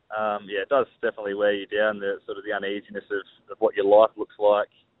it does definitely wear you down. The sort of the uneasiness of what your life looks like,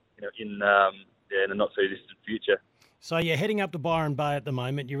 in the not so distant future. So you're heading up to Byron Bay at the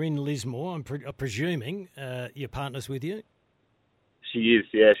moment. You're in Lismore. I'm presuming your partner's with you? She is,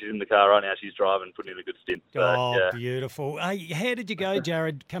 yeah. She's in the car right now. She's driving, putting in a good stint. So, beautiful. Hey, how did you go,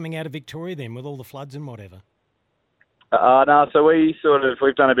 Jared, coming out of Victoria then with all the floods and whatever? No, so we've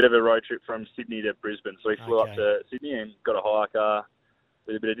done a bit of a road trip from Sydney to Brisbane. So we flew up to Sydney and got a hire car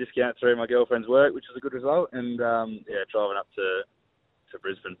with a bit of discount through my girlfriend's work, which was a good result. And, driving up to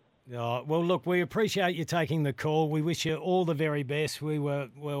Brisbane. Oh, well, look, we appreciate you taking the call. We wish you all the very best. We were,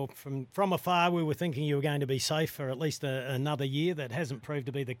 from afar, we were thinking you were going to be safe for at least another year. That hasn't proved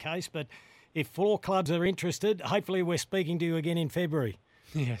to be the case. But if 4 clubs are interested, hopefully we're speaking to you again in February.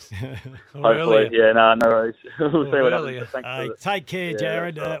 Yes. Hopefully, no worries. We'll see what happens. Thanks take care,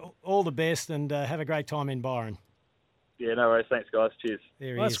 Jared. All the best and have a great time in Byron. Yeah, no worries. Thanks, guys. Cheers.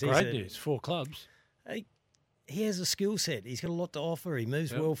 That's great news. 4 clubs. Hey, he has a skill set. He's got a lot to offer. He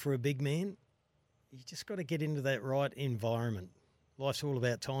moves well for a big man. You just got to get into that right environment. Life's all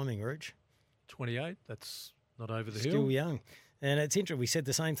about timing, Rich. 28, that's not over the hill. Still young. And it's interesting. We said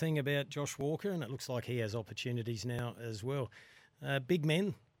the same thing about Josh Walker, and it looks like he has opportunities now as well. Big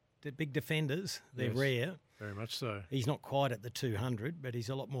men, the big defenders, they're rare. Very much so. He's not quite at the 200, but he's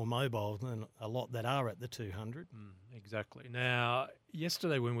a lot more mobile than a lot that are at the 200. Exactly. Now,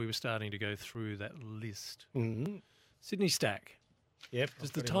 yesterday when we were starting to go through that list, Sydney Stack. Yep. Does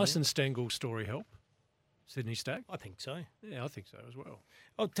the Tyson Stengel story help Sydney Stack? I think so. Yeah, I think so as well.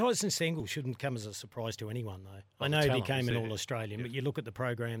 Oh, Tyson Stengel shouldn't come as a surprise to anyone, though. I know he became an All-Australian, but you look at the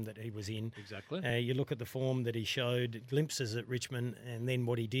program that he was in. Exactly. You look at the form that he showed, glimpses at Richmond, and then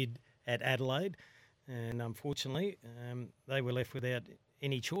what he did at Adelaide. And unfortunately, they were left without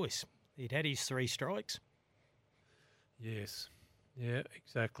any choice. He'd had his 3 strikes. Yes. Yeah,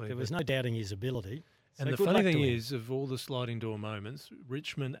 exactly. There was no doubting his ability. And the funny thing is, of all the sliding door moments,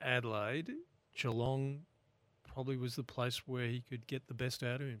 Richmond, Adelaide, Geelong probably was the place where he could get the best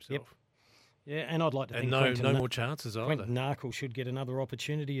out of himself. Yep. Yeah, and I'd like to think no more chances either. Quentin Narkle should get another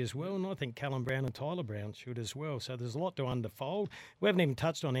opportunity as well, and I think Callum Brown and Tyler Brown should as well. So there's a lot to unfold. We haven't even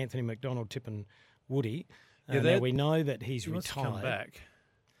touched on Anthony McDonald, Tip and Woody. Now we know that he's retired. To come back.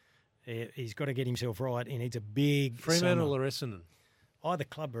 He's got to get himself right. He needs a big Fremantle or Essendon? Either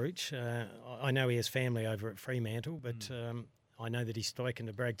club, Rich. I know he has family over at Fremantle, but I know that he's spoken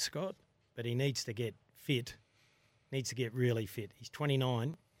to Brad Scott, but he needs to get fit, needs to get really fit. He's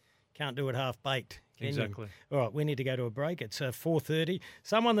 29, can't do it half-baked. Exactly. All right, we need to go to a break. It's 4:30.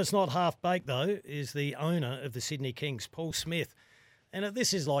 Someone that's not half-baked, though, is the owner of the Sydney Kings, Paul Smith. And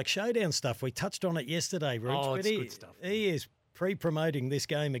this is like showdown stuff. We touched on it yesterday, Rich. Oh, it's good stuff. He is pre-promoting this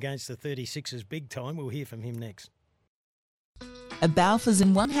game against the 36ers big time. We'll hear from him next. A Balfours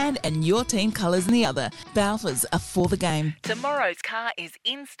in one hand and your team colours in the other. Balfours are for the game. Tomorrow's car is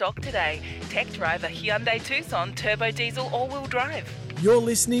in stock today. Tech Drive a Hyundai Tucson turbo diesel all-wheel drive. You're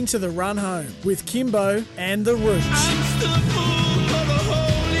listening to The Run Home with Kimbo and The Rooch.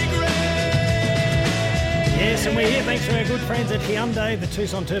 Yes, and we're here thanks to our good friends at Hyundai. The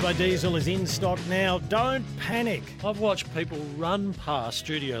Tucson Turbo Diesel is in stock now. Don't panic. I've watched people run past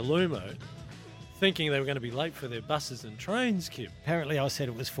Studio Lumo thinking they were going to be late for their buses and trains, Kim. Apparently I said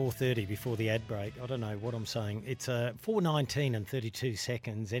it was 4:30 before the ad break. I don't know what I'm saying. It's 4:19 and 32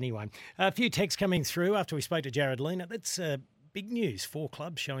 seconds anyway. A few texts coming through after we spoke to Jared Lena. That's big news. 4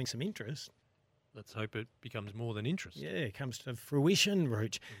 clubs showing some interest. let's hope it becomes more than interest. Yeah, it comes to fruition,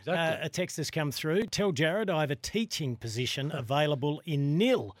 Rooch. Exactly. A text has come through. Tell Jared I have a teaching position available in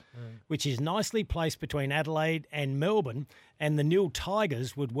Nil, which is nicely placed between Adelaide and Melbourne, and the Nil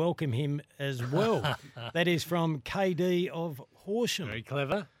Tigers would welcome him as well. That is from KD of Horsham. Very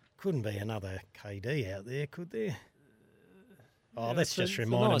clever. Couldn't be another KD out there, could there? Oh, Yeah, that's just it's a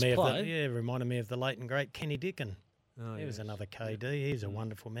reminded nice me play. reminded me of the late and great Kenny Dickon. Oh, He was yes. another KD. He's a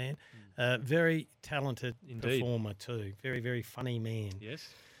wonderful man. Very talented Indeed. performer too. Very, very funny man. Yes.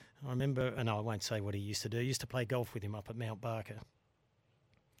 I remember, and I won't say what he used to do. I used to play golf with him up at Mount Barker.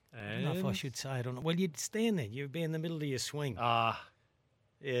 I don't know if I And- should say it or not. Well, you'd stand there. You'd be in the middle of your swing. Ah.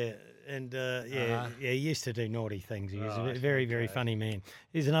 Yeah, and yeah, he used to do naughty things. He was a Right, very, very funny man.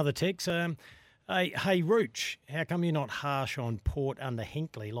 Here's another text. Hey, Rooch, how come you're not harsh on Port under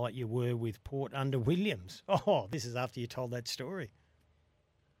Hinkley like you were with Port under Williams? Oh, this is after you told that story.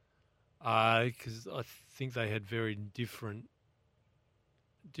 Because I think they had very different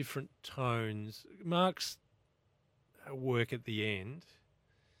tones. Mark's work at the end,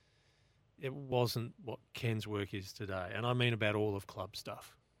 it wasn't what Ken's work is today, and I mean about all of club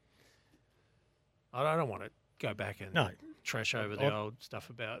stuff. I don't want to go back and trash over the old stuff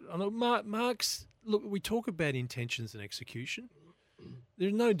about. I know Mark's. Look, we talk about intentions and execution.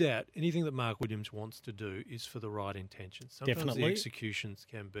 There's no doubt anything that Mark Williams wants to do is for the right intentions. Sometimes Definitely. the executions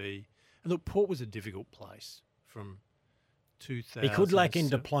can be. And look, Port was a difficult place from 2000. He could lack in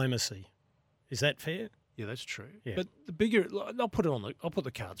diplomacy. Is that fair? Yeah, that's true. Yeah. But the bigger, I'll put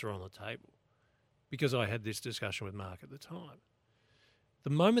the cards are on the table, because I had this discussion with Mark at the time. The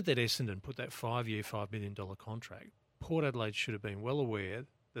moment that Essendon put that 5-year, $5 million contract, Port Adelaide should have been well aware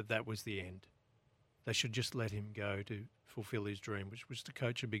that that was the end. They should just let him go to fulfil his dream, which was to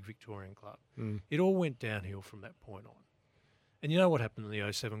coach a big Victorian club. It all went downhill from that point on. And you know what happened in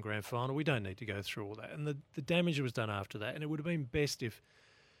the 07 grand final? We don't need to go through all that. And the damage that was done after that, and it would have been best if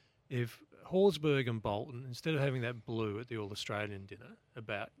Horsburgh and Bolton, instead of having that blue at the All-Australian dinner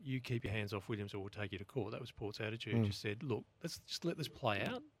about you keep your hands off Williams or we'll take you to court, that was Port's attitude, just said, look, let's just let this play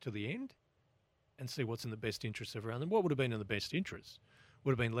out to the end and see what's in the best interest of everyone. And what would have been in the best interest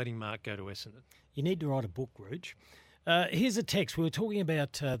would have been letting Mark go to Essendon. You need to write a book, Rooch. Here's a text. We were talking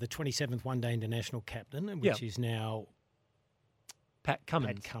about the 27th One-Day International captain, which is now Pat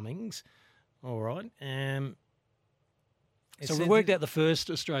Cummins. Pat Cummins. All right. So we worked out the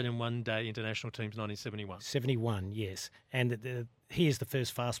first Australian one-day international team's 1971. 71, yes. And he is the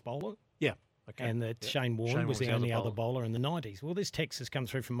first fast bowler. Yeah. Okay. And that Shane Warne Shane was the Warne's only other bowler in the 90s. Well, this text has come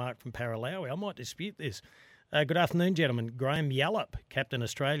through from Mark from Paralawi. I might dispute this. Good afternoon, gentlemen. Graham Yallop, Captain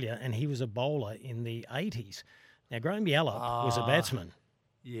Australia, and he was a bowler in the 80s. Now, Graham Yallop was a batsman.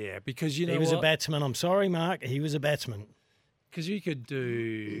 Yeah, because you know he was what? a batsman. I'm sorry, Mark. He was a batsman. Because you could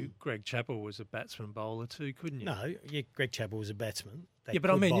do Greg Chappell was a batsman bowler too, couldn't you? No, Greg Chappell was a batsman. Yeah,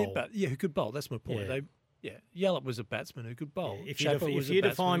 but I mean, who could bowl? That's my point. Yeah. Yallop was a batsman who could bowl. If Chappell you was a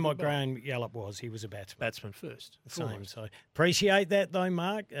define batsman what who could bowl. Graham Yallop was, he was a batsman. Batsman first. Same. foremost. So appreciate that, though,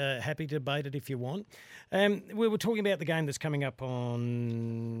 Mark. Happy to debate it if you want. We were talking about the game that's coming up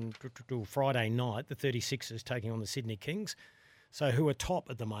on Friday night. The 36ers taking on the Sydney Kings. So who are top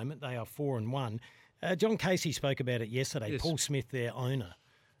at the moment? They are 4-1. John Casey spoke about it yesterday. Yes. Paul Smith, their owner.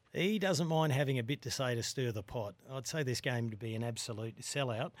 He doesn't mind having a bit to say to stir the pot. I'd say this game to be an absolute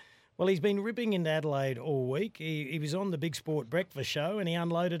sellout. Well, he's been ripping into Adelaide all week. He was on the Big Sport Breakfast show and he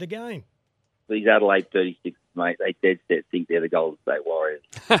unloaded again. These Adelaide 36ers, mate, they dead set think they're the Golden State Warriors.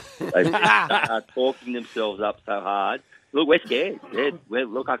 They are talking themselves up so hard. Look, we're scared.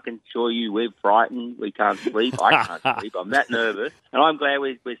 Look, I can assure you we're frightened. We can't sleep. I can't sleep. I'm that nervous. And I'm glad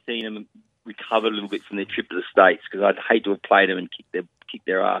we're seeing them recover a little bit from their trip to the States, because I'd hate to have played them and kick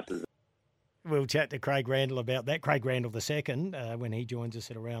their asses. We'll chat to Craig Randall about that. Craig Randall II, when he joins us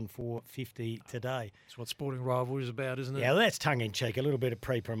at around 4:50 today. That's what Sporting Rivalry is about, isn't it? Yeah, well, that's tongue-in-cheek, a little bit of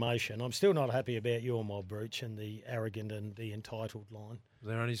pre-promotion. I'm still not happy about your mob, Brooch, and the arrogant and the entitled line.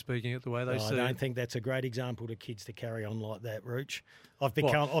 They're only speaking it the way they see I don't it. think that's a great example to kids to carry on like that, Rooch. I've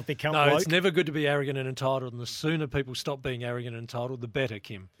become No, woke. it's never good to be arrogant and entitled, and the sooner people stop being arrogant and entitled, the better,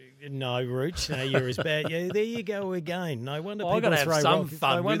 Kim. No, Rooch, no, you're as bad. Yeah, there you go again. No wonder I've people gotta have throw some rocks.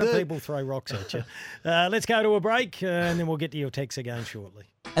 fun No wonder with it. people throw rocks at you. Let's go to a break, and then we'll get to your texts again shortly.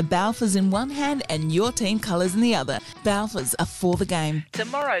 A Balfour's in one hand and your team colours in the other. Balfour's are for the game.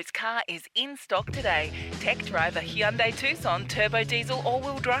 Tomorrow's car is in stock today. Tech Drive a Hyundai Tucson turbo diesel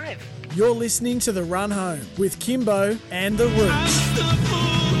all-wheel drive. You're listening to The Run Home with Kimbo and The Roots.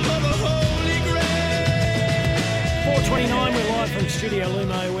 4:29, we're live from Studio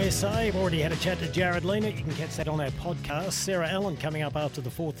Lumo USA. I've already had a chat to Jared Lena. You can catch that on our podcast. Sarah Allen coming up after the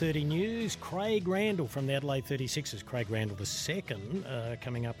 4:30 news. Craig Randall from the Adelaide 36ers. Craig Randall the second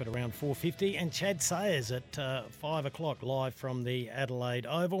coming up at around 4:50. And Chad Sayers at 5 o'clock live from the Adelaide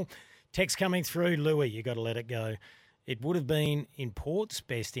Oval. Text coming through, Louis, you got to let it go. It would have been in Port's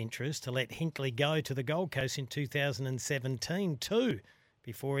best interest to let Hinkley go to the Gold Coast in 2017 too,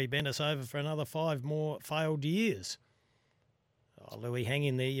 before he bent us over for another 5 more failed years. Oh, Louis, hang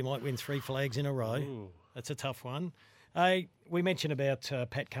in there. You might win 3 flags in a row. Ooh. That's a tough one. We mentioned about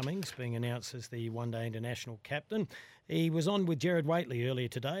Pat Cummings being announced as the one-day international captain. He was on with Gerard Whateley earlier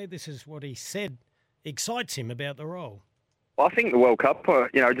today. This is what he said excites him about the role. Well, I think the World Cup,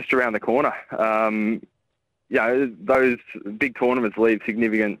 just around the corner. Those big tournaments leave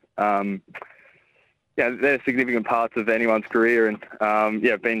significant, they're significant parts of anyone's career, and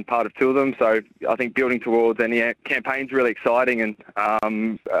I've been part of 2 of them. So I think building towards any campaign's really exciting, and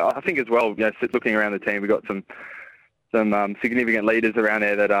I think as well, looking around the team, we've got some significant leaders around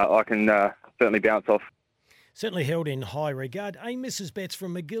there that I can certainly bounce off. Certainly held in high regard. Mrs. Betts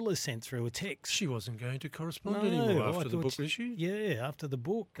from McGill has sent through a text. She wasn't going to correspond anymore after the book, was she? Yeah, after the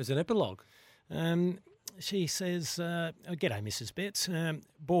book. There's an epilogue. She says, g'day, Mrs. Betts.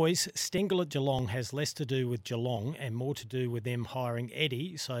 Boys, Stengel at Geelong has less to do with Geelong and more to do with them hiring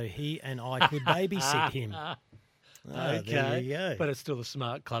Eddie so he and I could babysit him. Okay, there you go. But it's still a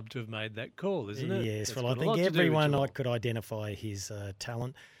smart club to have made that call, isn't it? Yes, That's well, I got a lot think to do with everyone Geelong. could identify his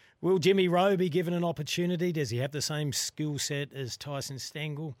talent. Will Jimmy Rowe be given an opportunity? Does he have the same skill set as Tyson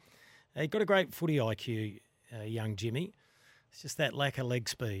Stengel? He's got a great footy IQ, young Jimmy. It's just that lack of leg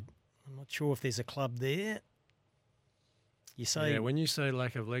speed. I'm not sure if there's a club there. You say, yeah, when you say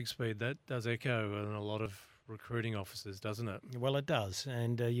lack of leg speed, that does echo in a lot of recruiting officers, doesn't it? Well, it does.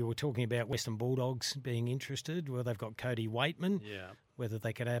 And you were talking about Western Bulldogs being interested. Well, they've got Cody Waitman. Yeah. Whether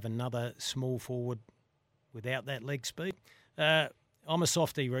they could have another small forward without that leg speed. I'm a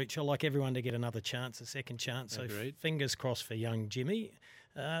softie, Rooch. I like everyone to get another chance, a second chance. So fingers crossed for young Jimmy.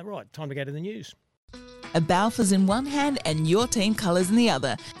 Right, time to go to the news. A Balfour's in one hand and your team colours in the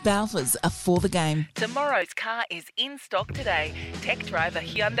other. Balfour's are for the game. Tomorrow's car is in stock today. Tech Drive a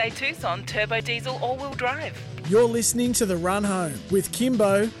Hyundai Tucson turbo diesel all-wheel drive. You're listening to The Run Home with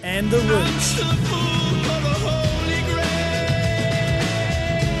Kimbo and The Rooch.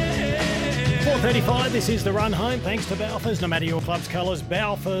 4:35, this is The Run Home. Thanks to Balfour's. No matter your club's colours,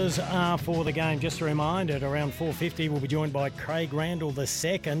 Balfour's are for the game. Just a reminder, at around 4:50, we'll be joined by Craig Randall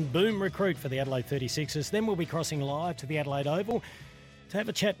II, boom recruit for the Adelaide 36ers. Then we'll be crossing live to the Adelaide Oval to have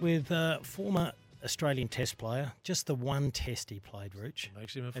a chat with former Australian Test player. Just the one Test he played, Rooch.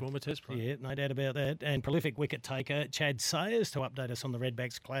 Makes him a former Test player. Yeah, no doubt about that. And prolific wicket taker Chad Sayers to update us on the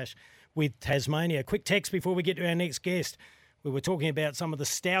Redbacks clash with Tasmania. Quick text before we get to our next guest. We were talking about some of the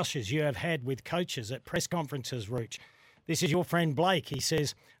stoushes you have had with coaches at press conferences, Rooch. This is your friend Blake. He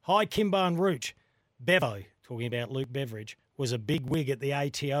says, "Hi, Kimbo and Rooch. Bevo," talking about Luke Beveridge, "was a big wig at the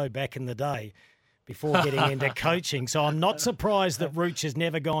ATO back in the day before getting into coaching. So I'm not surprised that Rooch has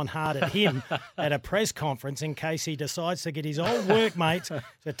never gone hard at him at a press conference in case he decides to get his old workmates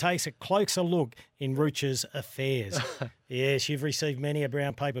to take a closer look in Rooch's affairs." Yes, you've received many a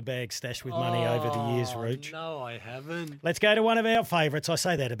brown paper bag stashed with money over the years, Rooch. No, I haven't. Let's go to one of our favourites. I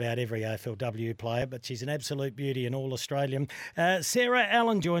say that about every AFLW player, but she's an absolute beauty and all-Australian. Sarah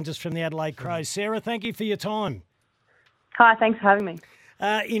Allen joins us from the Adelaide Crows. Sarah, thank you for your time. Hi, thanks for having me.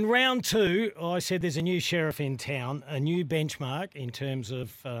 In round 2, I said there's a new sheriff in town, a new benchmark in terms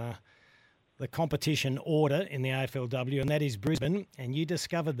of the competition order in the AFLW, and that is Brisbane. And you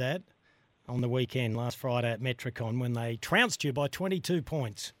discovered that on the weekend, last Friday at Metricon, when they trounced you by 22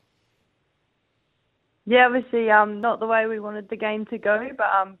 points. Yeah, obviously not the way we wanted the game to go, but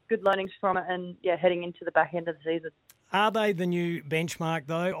good learnings from it and, heading into the back end of the season. Are they the new benchmark,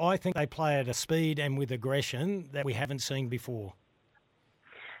 though? I think they play at a speed and with aggression that we haven't seen before.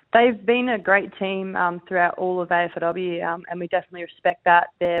 They've been a great team throughout all of AFLW, and we definitely respect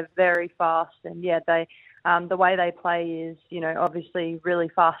that. They're very fast, and they, the way they play is, obviously really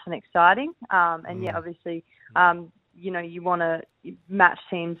fast and exciting. Obviously, you want to match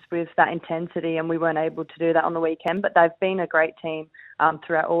teams with that intensity, and we weren't able to do that on the weekend. But they've been a great team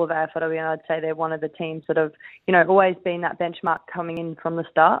throughout all of AFLW, and I'd say they're one of the teams that have, always been that benchmark coming in from the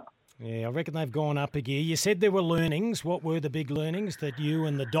start. Yeah, I reckon they've gone up a gear. You said there were learnings. What were the big learnings that you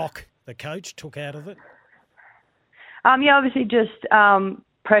and the doc, the coach, took out of it? Obviously just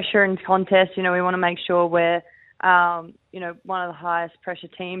pressure and contest. We want to make sure we're, one of the highest pressure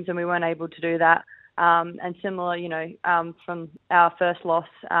teams, and we weren't able to do that and similar, from our first loss.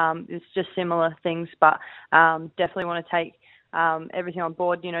 It's just similar things, but definitely want to take everything on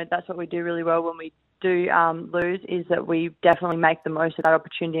board. That's what we do really well when we do lose, is that we definitely make the most of that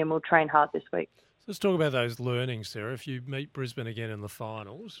opportunity, and we'll train hard this week. So let's talk about those learnings, Sarah. If you meet Brisbane again in the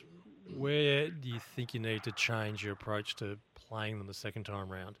finals, where do you think you need to change your approach to playing them the second time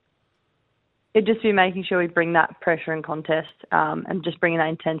round? It'd just be making sure we bring that pressure and contest, and just bringing that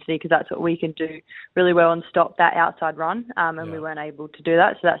intensity, because that's what we can do really well and stop that outside run, and we weren't able to do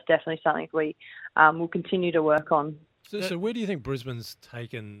that. So that's definitely something we will continue to work on. So where do you think Brisbane's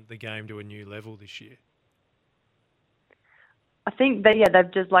taken the game to a new level this year? I think that,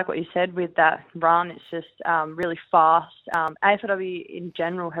 they've just, like what you said, with that run, it's just really fast. AFLW in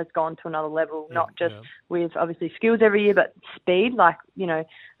general has gone to another level, not just with obviously skills every year, but speed.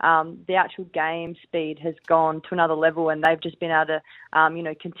 The actual game speed has gone to another level, and they've just been able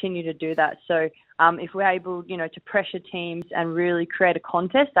to, continue to do that. So if we're able, to pressure teams and really create a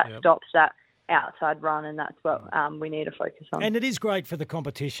contest, that stops that outside run, and that's what we need to focus on. And it is great for the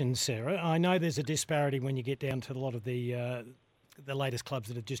competition, Sarah. I know there's a disparity when you get down to a lot of the latest clubs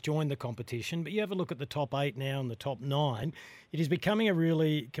that have just joined the competition, but you have a look at the top 8 now and the top 9. It is becoming a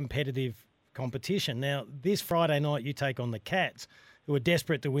really competitive competition. Now, this Friday night you take on the Cats, who are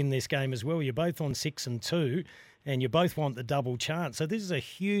desperate to win this game as well. You're both on 6-2, and you both want the double chance. So this is a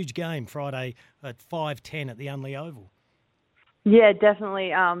huge game Friday at 5:10 at the Unley Oval. Yeah,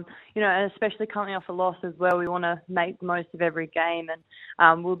 definitely. And especially coming off a loss as well, we want to make the most of every game,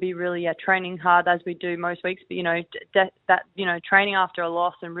 and we'll be really training hard as we do most weeks. But training after a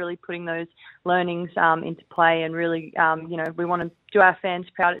loss and really putting those learnings into play, and really, we want to do our fans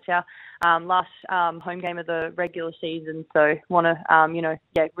proud. It's our last home game of the regular season, so want to,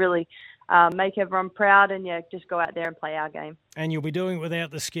 really make everyone proud, and just go out there and play our game. And you'll be doing it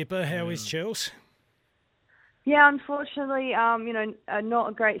without the skipper. How is Chelsea? Yeah, unfortunately, not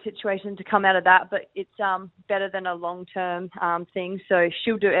a great situation to come out of that, but it's better than a long-term thing. So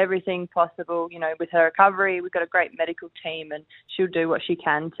she'll do everything possible, with her recovery. We've got a great medical team, and she'll do what she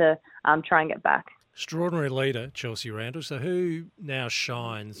can to try and get back. Extraordinary leader, Chelsea Randall. So who now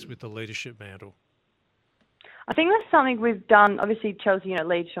shines with the leadership mantle? I think that's something we've done. Obviously, Chelsea,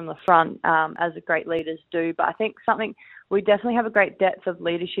 leads from the front, as the great leaders do. But I think we definitely have a great depth of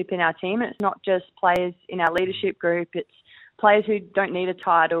leadership in our team. And it's not just players in our leadership group. It's players who don't need a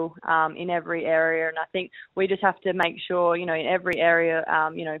title in every area. And I think we just have to make sure, in every area,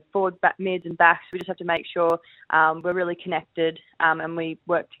 forward, back, mids and backs, we just have to make sure we're really connected and we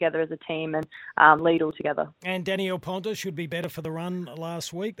work together as a team and lead all together. And Danielle Ponta should be better for the run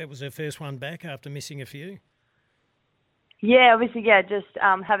last week. That was her first one back after missing a few. Yeah, obviously, just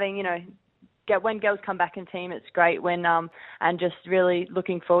having, when girls come back in team, it's great. When and just really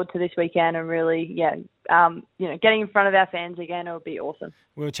looking forward to this weekend, and really, getting in front of our fans again, it would be awesome.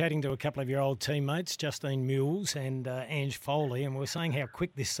 We were chatting to a couple of your old teammates, Justine Mules and Ange Foley, and we were saying how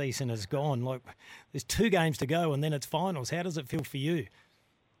quick this season has gone. Like, there's 2 games to go, and then it's finals. How does it feel for you?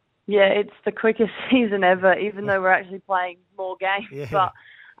 Yeah, it's the quickest season ever, even though we're actually playing more games. Yeah. But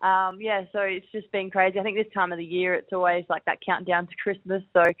so it's just been crazy. I think this time of the year, it's always like that countdown to Christmas.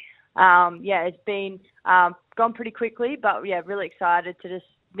 So, it's been gone pretty quickly, but really excited to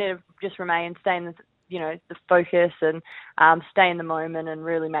just remain, stay in the focus and stay in the moment and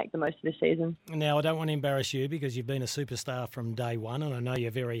really make the most of this season. Now, I don't want to embarrass you because you've been a superstar from day one, and I know you're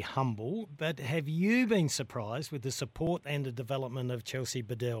very humble, but have you been surprised with the support and the development of Chelsea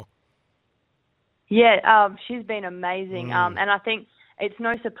Bedell? Yeah, she's been amazing. And I think it's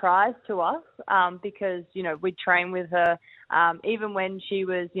no surprise to us because, we train with her even when she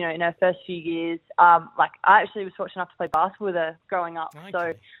was, in her first few years. I actually was fortunate enough to play basketball with her growing up. Okay.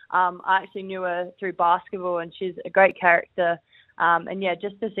 So I actually knew her through basketball, and she's a great character.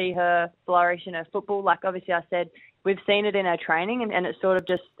 Just to see her flourish in her football, obviously I said, we've seen it in her training, and it's sort of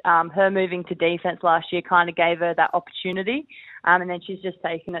just her moving to defence last year kind of gave her that opportunity. And then she's just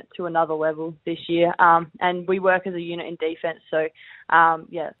taken it to another level this year. And we work as a unit in defence. So,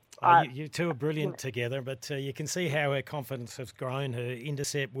 you two are brilliant together, but you can see how her confidence has grown, her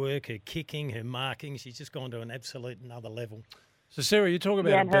intercept work, her kicking, her marking. She's just gone to an absolute another level. So, Sarah, you talk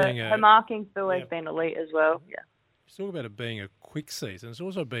about her marking's always been elite as well. Yeah. You talk about it being a quick season. It's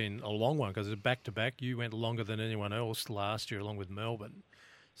also been a long one because it's back-to-back. You went longer than anyone else last year along with Melbourne.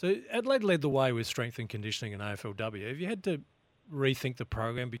 So Adelaide led the way with strength and conditioning and AFLW. Have you had to rethink the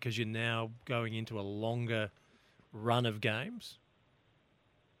program because you're now going into a longer run of games?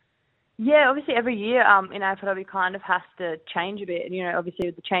 Yeah, obviously every year in AFLW kind of has to change a bit, obviously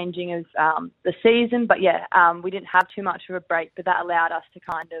with the changing of the season. But we didn't have too much of a break, but that allowed us to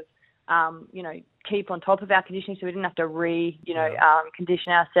kind of keep on top of our conditioning, so we didn't have to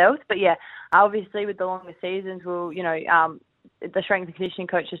condition ourselves. But yeah, obviously with the longer seasons, the strength and conditioning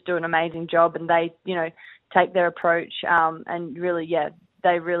coaches do an amazing job, and they, take their approach and really,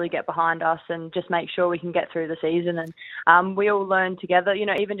 they really get behind us and just make sure we can get through the season. And we all learn together,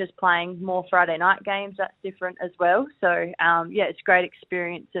 even just playing more Friday night games, that's different as well. So, it's a great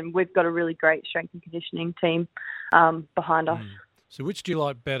experience, and we've got a really great strength and conditioning team behind us. So which do you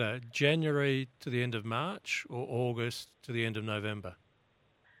like better, January to the end of March or August to the end of November?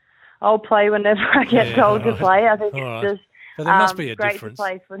 I'll play whenever I get told to play. I think it's just but there must be a great difference. to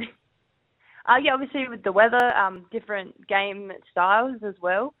play footy. Obviously with the weather, different game styles as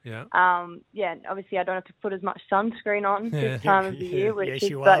well. Yeah. Obviously I don't have to put as much sunscreen on this time of the year, which yes, is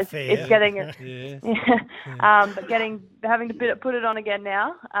you are it's fair. getting it. But having to put it on again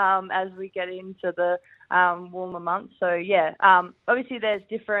now as we get into the warmer months. So obviously there's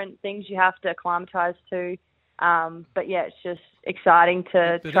different things you have to acclimatise to. But it's just exciting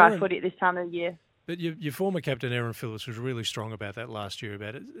to try footy at this time of the year. But your former captain, Aaron Phillips, was really strong about that last year.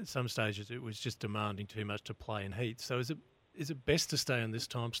 About it, at some stages, it was just demanding too much to play in heat. So is it best to stay on this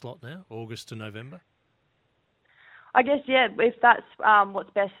time slot now, August to November? I guess, if that's what's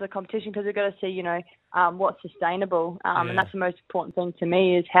best for the competition, because we've got to see, what's sustainable. And that's the most important thing to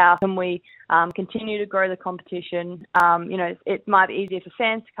me is how can we continue to grow the competition. It might be easier for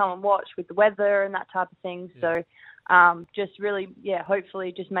fans to come and watch with the weather and that type of thing. Yeah. So just really,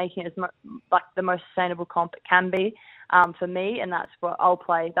 hopefully just making it as like the most sustainable comp it can be for me. And that's what I'll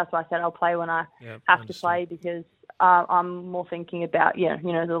play. That's why I said I'll play when I have to play, because I'm more thinking about,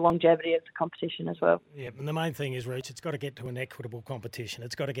 the longevity of the competition as well. Yeah, and the main thing is, Roots, it's got to get to an equitable competition.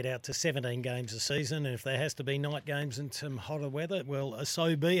 It's got to get out to 17 games a season, and if there has to be night games and some hotter weather, well,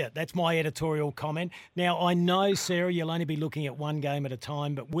 so be it. That's my editorial comment. Now, I know, Sarah, you'll only be looking at one game at a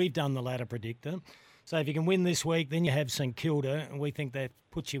time, but we've done the ladder predictor. So if you can win this week, then you have St Kilda, and we think that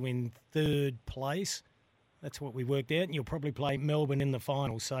puts you in third place. That's what we worked out, and you'll probably play Melbourne in the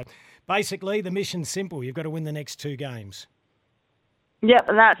final. So basically, the mission's simple. You've got to win the next two games. Yep,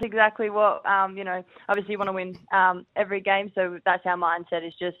 and that's exactly what, obviously you want to win every game. So that's our mindset,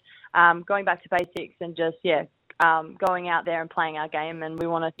 is just going back to basics and just, going out there and playing our game. And we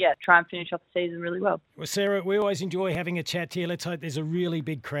want to, try and finish off the season really well. Well, Sarah, we always enjoy having a chat to you. Let's hope there's a really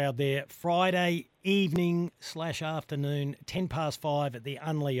big crowd there. Friday evening/afternoon, 5:10 at the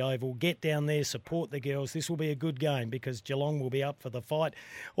Unley Oval. Get down there, support the girls. This will be a good game because Geelong will be up for the fight.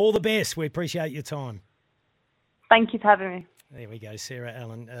 All the best. We appreciate your time. Thank you for having me. There we go, Sarah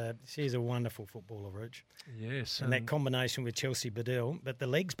Allen. She's a wonderful footballer, Rooch. Yes. And that combination with Chelsea Bedell. But the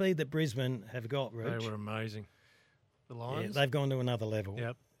leg speed that Brisbane have got, Rooch. They were amazing. The Lions? Yeah, they've gone to another level.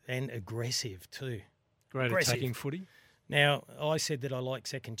 Yep. And aggressive too. Great attacking footy. Now, I said that I like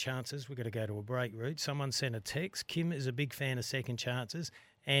second chances. We've got to go to a break, Root. Someone sent a text. Kim is a big fan of second chances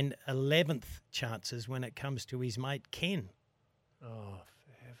and 11th chances when it comes to his mate Ken. Oh,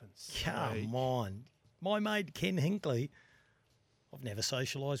 for heaven's sake. Come on. My mate Ken Hinkley, I've never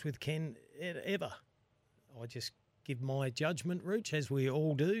socialised with Ken ever. I just give my judgment, Rooch, as we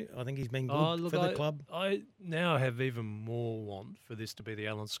all do. I think he's been good for the club. I now have even more want for this to be the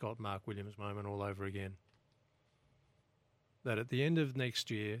Alan Scott, Mark Williams moment all over again. That at the end of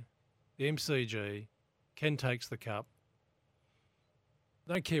next year, the MCG, Ken takes the cup.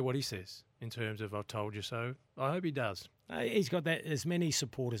 Don't care what he says in terms of I've told you so. I hope he does. He's got that as many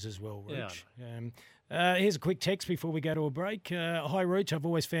supporters as well, Rooch. Here's a quick text before we go to a break. Hi, Rooch. I've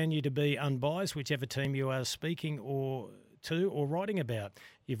always found you to be unbiased, whichever team you are speaking or writing about.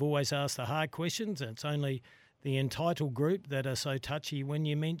 You've always asked the hard questions, and it's only the entitled group that are so touchy when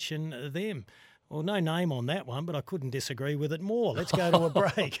you mention them. Well, no name on that one, but I couldn't disagree with it more. Let's go to a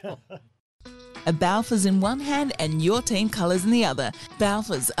break. A Balfours in one hand and your team colours in the other.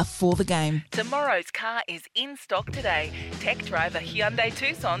 Balfours are for the game. Tomorrow's car is in stock today. Tech Driver Hyundai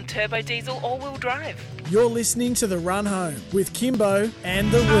Tucson Turbo Diesel All-Wheel Drive. You're listening to The Run Home with Kimbo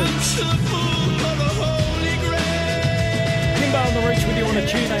and the Rooch. Kimbo and the Rooch with you on a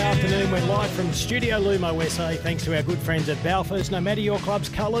Tuesday afternoon. We're live from Studio Lumo SA, thanks to our good friends at Balfours. No matter your club's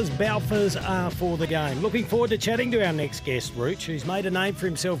colours, Balfours are for the game. Looking forward to chatting to our next guest, Rooch, who's made a name for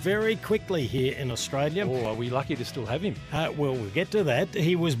himself very quickly here in Australia. Oh, are we lucky to still have him? Well, we'll get to that.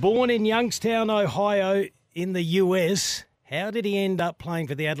 He was born in Youngstown, Ohio, in the US. How did he end up playing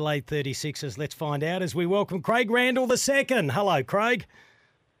for the Adelaide 36ers? Let's find out as we welcome Craig Randall II. Hello, Craig.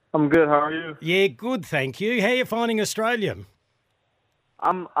 I'm good. How are you? Yeah, good, thank you. How are you finding Australia?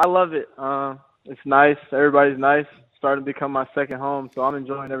 I love it. It's nice. Everybody's nice. starting to become my second home, so I'm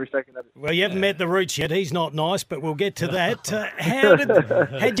enjoying every second of it. Well, you haven't met the Rooch yet. He's not nice, but we'll get to that.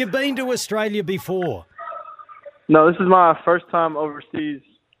 Had you been to Australia before? No, this is my first time overseas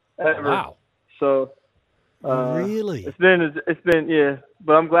ever. Wow. So, really? It's been, yeah.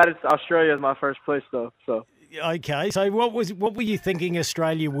 But I'm glad Australia is my first place, though. So. Okay, so what were you thinking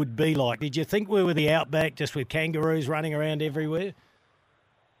Australia would be like? Did you think we were the outback just with kangaroos running around everywhere?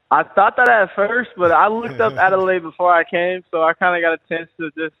 I thought that at first, but I looked up Adelaide before I came, so I kind of got a chance to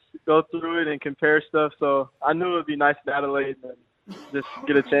just go through it and compare stuff. So I knew it would be nice in Adelaide and just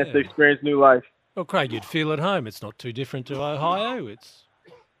get a chance to experience new life. Well, Craig, you'd feel at home. It's not too different to Ohio. It's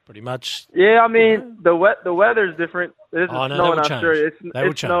pretty much... Yeah, I mean, the weather's different. It isn't snow in Australia.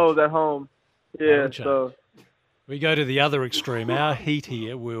 It snows at home. Yeah, so... We go to the other extreme. Our heat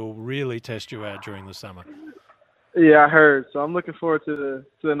here will really test you out during the summer. Yeah, I heard. So I'm looking forward to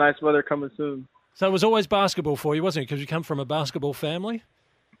the nice weather coming soon. So it was always basketball for you, wasn't it? Because you come from a basketball family?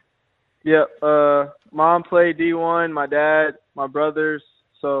 Yep. Mom played D1, my dad, my brothers.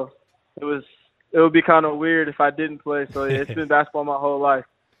 So it would be kind of weird if I didn't play. So yeah, it's been basketball my whole life.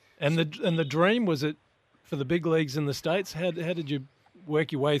 And the dream, was it for the big leagues in the States? How did you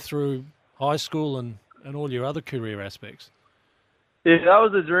work your way through high school and all your other career aspects? Yeah, that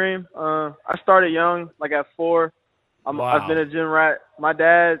was a dream. I started young, like at 4. Wow. I've been a gym rat. My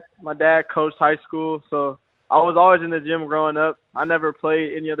dad coached high school, so I was always in the gym growing up. I never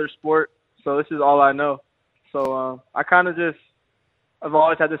played any other sport, so this is all I know. So I kind of I've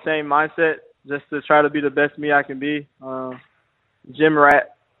always had the same mindset, just to try to be the best me I can be. Gym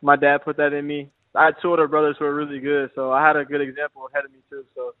rat. My dad put that in me. I had 2 older brothers who were really good, so I had a good example ahead of me too.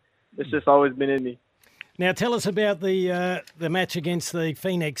 So it's just always been in me. Now, tell us about the match against the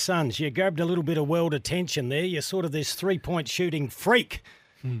Phoenix Suns. You grabbed a little bit of world attention there. You're sort of this 3-point shooting freak.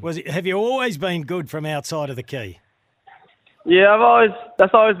 Have you always been good from outside of the key? Yeah,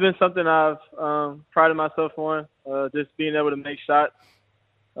 that's always been something I've prided myself on, just being able to make shots.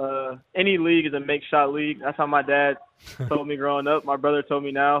 Any league is a make shot league. That's how my dad told me growing up. My brother told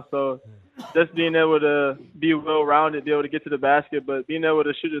me now. So just being able to be well-rounded, be able to get to the basket, but being able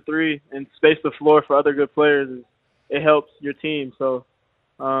to shoot a 3 and space the floor for other good players, it helps your team. So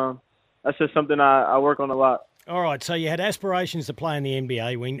that's just something I work on a lot. All right, so you had aspirations to play in the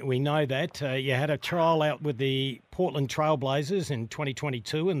NBA. We know that. You had a trial out with the Portland Trail Blazers in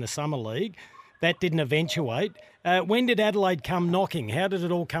 2022 in the Summer League. That didn't eventuate. When did Adelaide come knocking? How did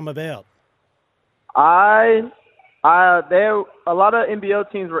it all come about? A lot of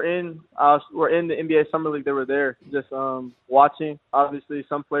NBL teams were in the NBA Summer League. They were there just watching. Obviously,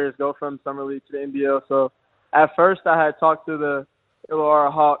 some players go from Summer League to the NBL. So at first, I had talked to the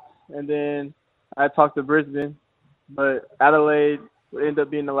Illawarra Hawks, and then I had talked to Brisbane. But Adelaide would end up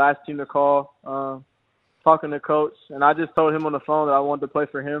being the last team to call, talking to coach. And I just told him on the phone that I wanted to play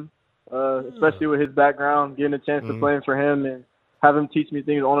for him, especially with his background, getting a chance to play for him and have him teach me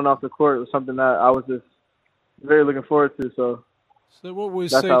things on and off the court was something that I was just very looking forward to. So what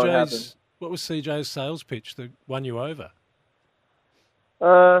was CJ's sales pitch that won you over?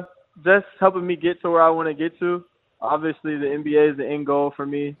 Just helping me get to where I want to get to. Obviously, the NBA is the end goal for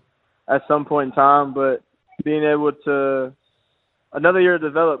me at some point in time, but being able to another year to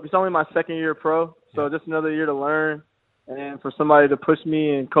develop. It's only my second year pro, so just another year to learn, and for somebody to push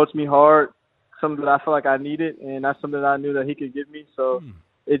me and coach me hard, something that I feel like I needed, and that's something that I knew that he could give me. So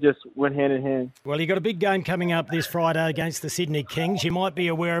it just went hand in hand. Well, you got a big game coming up this Friday against the Sydney Kings. You might be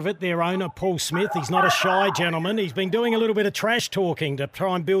aware of it. Their owner, Paul Smith, he's not a shy gentleman. He's been doing a little bit of trash talking to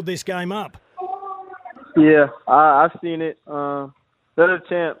try and build this game up. Yeah, I've seen it. They're the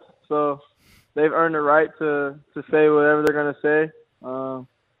champs, so they've earned the right to say whatever they're going to say. And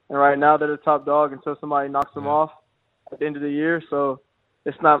right now they're the top dog until somebody knocks them off at the end of the year. So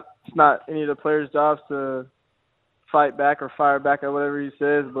it's not any of the players' jobs to fight back or fire back at whatever he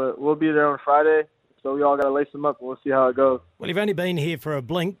says, but we'll be there on Friday, so we all got to lace them up, and we'll see how it goes. Well, you've only been here for a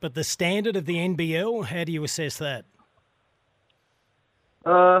blink, but the standard of the NBL, how do you assess that?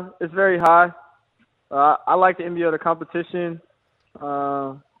 It's very high. I like the NBL, the competition.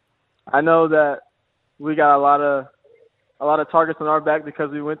 I know that we got a lot of targets on our back because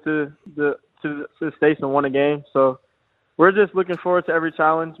we went to the States and won a game, so we're just looking forward to every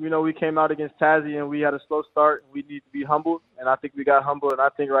challenge. We know we came out against Tassie and we had a slow start. We need to be humbled, and I think we got humbled. And I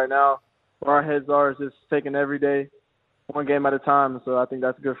think right now where our heads are is just taking every day, one game at a time. So I think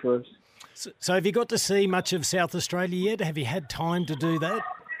that's good for us. So have you got to see much of South Australia yet? Have you had time to do that?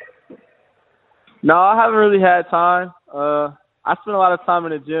 No, I haven't really had time. I spend a lot of time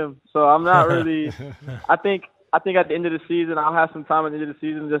in the gym, so I'm not really I think at the end of the season, I'll have some time at the end of the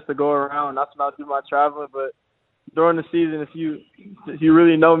season just to go around. That's when I'll do my traveling, but during the season, if you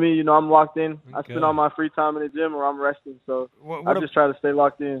really know me, you know I'm locked in. I Okay. spend all my free time in the gym or I'm resting, so What I just try to stay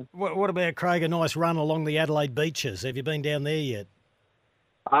locked in. What about, Craig, a nice run along the Adelaide beaches? Have you been down there yet?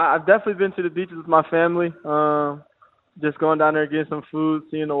 I've definitely been to the beaches with my family. Just going down there, getting some food,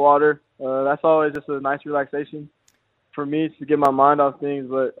 seeing the water. That's always just a nice relaxation for me to get my mind off things.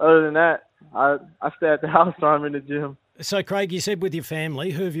 But other than that, I stay at the house or I'm in the gym. So, Craig, you said with your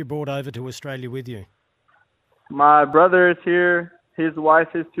family. Who have you brought over to Australia with you? My brother is here, his wife,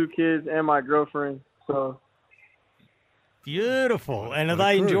 his 2 kids, and my girlfriend. So Beautiful. And are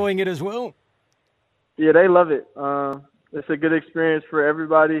they enjoying it as well? yeah, they love it. It's a good experience for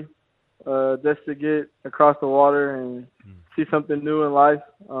everybody, just to get across the water and see something new in life.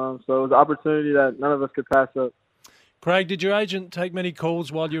 So it was an opportunity that none of us could pass up. Craig, did your agent take many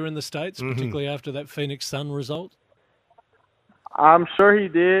calls while you were in the States, particularly after that Phoenix Sun result? I'm sure he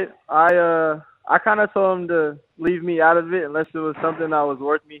did. I kind of told him to leave me out of it unless it was something that was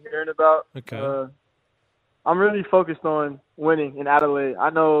worth me hearing about. Okay. I'm really focused on winning in Adelaide. I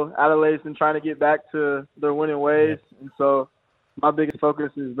know Adelaide's been trying to get back to their winning ways, and so my biggest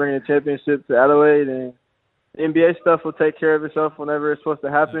focus is bringing a championship to Adelaide, and the NBA stuff will take care of itself whenever it's supposed to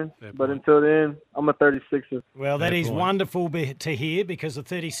happen. But until then, I'm a 36er. Well, that is wonderful to hear, because the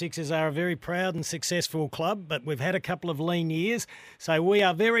 36ers are a very proud and successful club, but we've had a couple of lean years. So we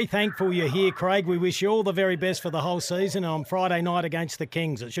are very thankful you're here, Craig. We wish you all the very best for the whole season on Friday night against the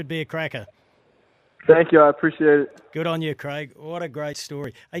Kings. It should be a cracker. Thank you. I appreciate it. Good on you, Craig. What a great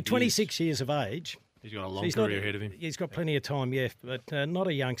story. 26 years of age. He's got a long He's career ahead of him. He's got plenty of time, yeah, but not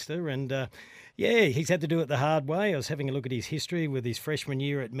a youngster. And, he's had to do it the hard way. I was having a look at his history with his freshman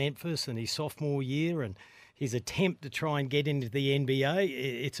year at Memphis and his sophomore year and his attempt to try and get into the NBA.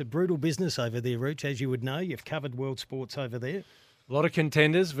 It's a brutal business over there, Rooch, as you would know. You've covered world sports over there. A lot of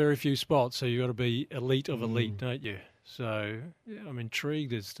contenders, very few spots, so you've got to be elite of elite, don't you? So I'm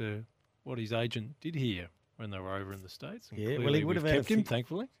intrigued as to what his agent did here when they were over in the States. And Yeah, well, he would have had kept him,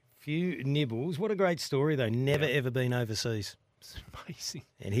 thankfully. Few nibbles. What a great story, though. Never, ever been overseas. It's amazing.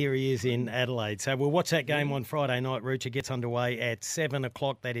 And here he is in Adelaide. So we'll watch that game on Friday night. Rooch, it gets underway at 7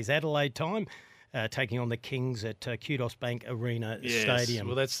 o'clock. That is Adelaide time, taking on the Kings at Kudos Bank Arena Stadium.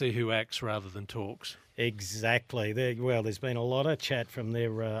 Well, let's see who acts rather than talks. Exactly. There's been a lot of chat from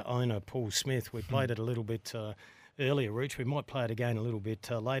their owner, Paul Smith. We played it a little bit earlier, Rooch. We might play it again a little bit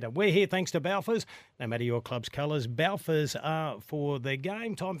later. We're here thanks to Balfours. No matter your club's colours, Balfours are for the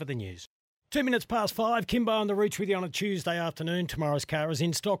game. Time for the news. 2 minutes past 5. Kimbo on the Reach with you on a Tuesday afternoon. Tomorrow's car is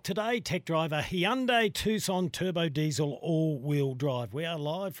in stock today. Tech driver Hyundai Tucson Turbo Diesel All-Wheel Drive. We are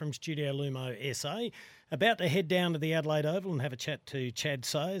live from Studio Lumo SA. About to head down to the Adelaide Oval and have a chat to Chad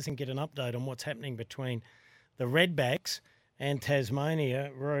Sayers and get an update on what's happening between the Redbacks and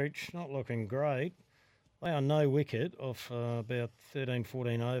Tasmania. Roach, not looking great. They are no wicket off about 13,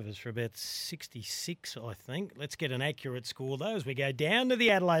 14 overs for about 66, I think. Let's get an accurate score, though, as we go down to the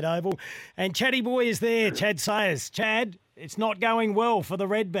Adelaide Oval. And Chatty Boy is there, Chad Sayers. Chad, it's not going well for the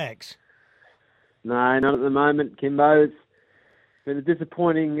Redbacks. No, not at the moment, Kimbo. It's been a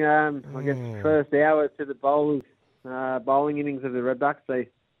disappointing, first hour to the bowlers, bowling innings of the Redbacks. They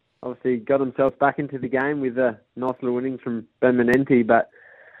obviously got themselves back into the game with a nice little innings from Ben Menenti, but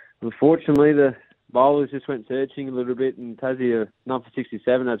unfortunately the bowlers just went searching a little bit, and Tassie are not for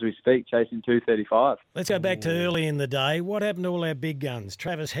 67 as we speak, chasing 235. Let's go back to early in the day. What happened to all our big guns?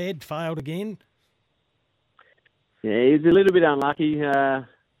 Travis Head failed again? Yeah, he was a little bit unlucky.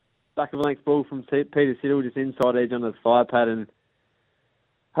 Back of a length ball from Peter Siddle, just inside edge on the fire pad, and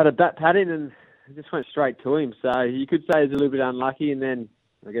had a bat pad in and it just went straight to him. So you could say he's a little bit unlucky, and then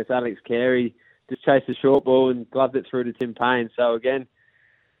I guess Alex Carey just chased the short ball and gloved it through to Tim Payne. So again,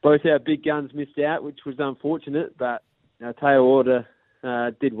 both our big guns missed out, which was unfortunate, but tail order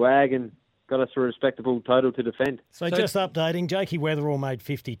did wag and got us a respectable total to defend. So just updating, Jakey Weatherall made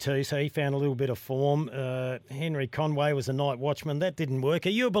 52, so he found a little bit of form. Henry Conway was a night watchman. That didn't work. Are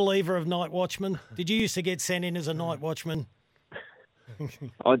you a believer of night watchmen? Did you used to get sent in as a night watchman?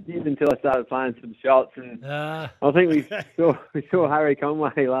 I did until I started playing some shots, and I think we saw Harry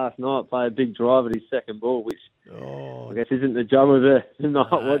Conway last night play a big drive at his second ball, which I guess isn't the job of the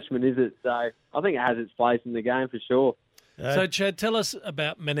night watchman, is it? So I think it has its place in the game for sure. So, Chad, tell us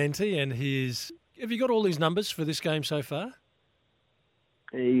about Menenti and his... Have you got all his numbers for this game so far?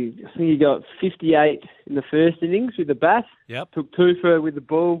 I think he got 58 in the first innings with the bat. Yep. Took 2 with the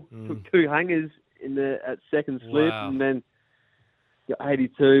ball. Took 2 hangers at second slip, and then got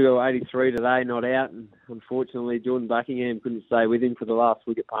 82 or 83 today, not out. And unfortunately, Jordan Buckingham couldn't stay with him for the last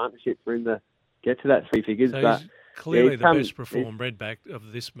wicket partnership for him to get to that 3 figures. So but he's clearly the best performed Redback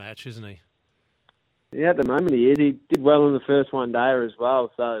of this match, isn't he? Yeah, at the moment he is. He did well in the first one-dayer as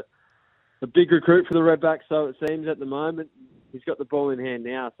well. So a big recruit for the Redbacks, so it seems at the moment. He's got the ball in hand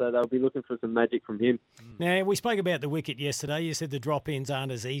now, so they'll be looking for some magic from him. Now, we spoke about the wicket yesterday. You said the drop-ins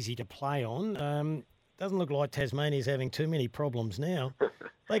aren't as easy to play on. Doesn't look like Tasmania's having too many problems now.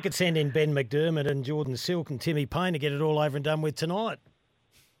 They could send in Ben McDermott and Jordan Silk and Timmy Payne to get it all over and done with tonight.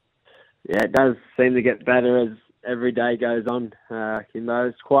 Yeah, it does seem to get better as every day goes on.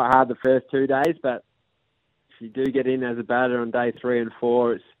 It's quite hard the first 2 days, but if you do get in as a batter on day 3 and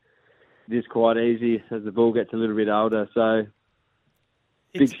 4, it is quite easy as the ball gets a little bit older. So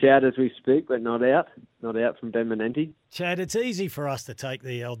big shout as we speak, but not out from Ben Manenti. Chad, it's easy for us to take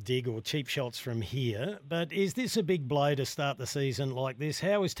the old dig or cheap shots from here, but is this a big blow to start the season like this?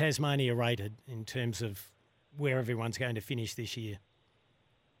 How is Tasmania rated in terms of where everyone's going to finish this year?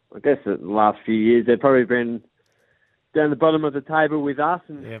 I guess the last few years they've probably been down the bottom of the table with us,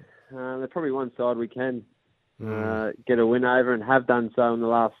 and they're probably one side we can get a win over and have done so in the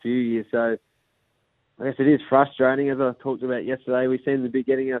last few years. So I guess it is frustrating, as I talked about yesterday. We seem to be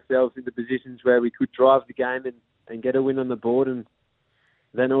getting ourselves into positions where we could drive the game and get a win on the board, and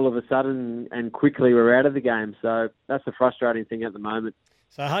then all of a sudden and quickly we're out of the game. So that's the frustrating thing at the moment.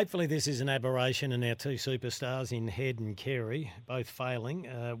 So hopefully this is an aberration, and our two superstars in Head and Carey, both failing,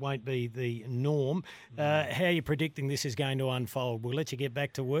 won't be the norm. How are you predicting this is going to unfold? We'll let you get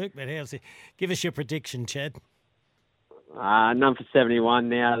back to work, but give us your prediction, Chad. None for 71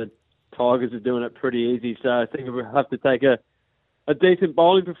 now. The Tigers are doing it pretty easy, so I think we'll have to take a decent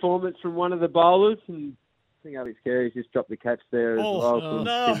bowling performance from one of the bowlers, and I think Alex Carey's just dropped the catch there as well.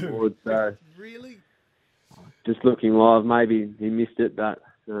 No. So really? Just looking live, maybe he missed it, but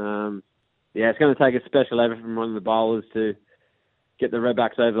it's going to take a special effort from one of the bowlers to get the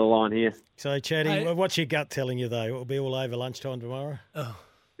Redbacks over the line here. So, Chaddy, what's your gut telling you, though? It'll be all over lunchtime tomorrow? Oh.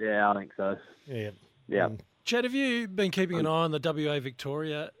 Yeah, I think so. Yeah. Chad, have you been keeping an eye on the WA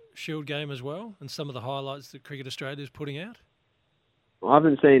Victoria Shield game as well, and some of the highlights that Cricket Australia is putting out? I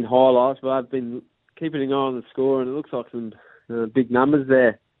haven't seen highlights, but I've been keeping an eye on the score, and it looks like some big numbers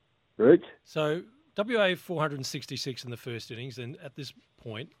there, Rich. So WA 466 in the first innings, and at this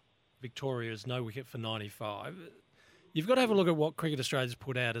point, Victoria's no wicket for 95. You've got to have a look at what Cricket Australia's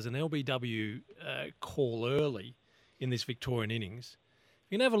put out as an LBW call early in this Victorian innings.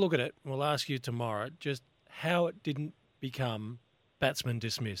 You can have a look at it, and we'll ask you tomorrow just how it didn't become batsman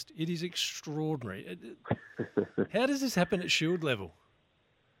dismissed. It is extraordinary. How does this happen at Shield level?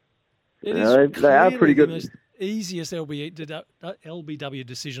 It is they are pretty good. The most easiest LBW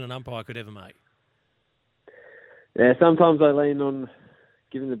decision an umpire could ever make. Yeah, sometimes they lean on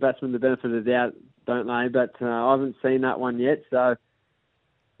giving the batsman the benefit of the doubt, don't they? But I haven't seen that one yet. So,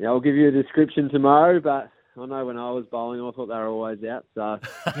 I'll give you a description tomorrow, but I know when I was bowling, I thought they were always out. So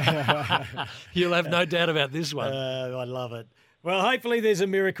You'll have no doubt about this one. I love it. Well, hopefully there's a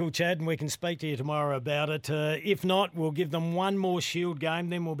miracle, Chad, and we can speak to you tomorrow about it. If not, we'll give them one more Shield game,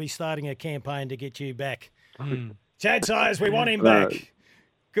 then we'll be starting a campaign to get you back. Chad Sayers, we want him back.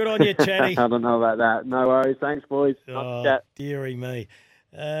 Good on you, Chaddy. I don't know about that. No worries. Thanks, boys. Oh, dearie me.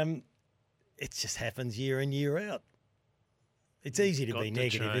 It just happens year in, year out. It's easy to be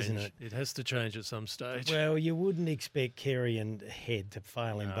negative, isn't it? It has to change at some stage. Well, you wouldn't expect Carey and Head to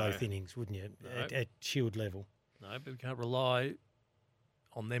fail in both innings, wouldn't you, at Shield level? No, but we can't rely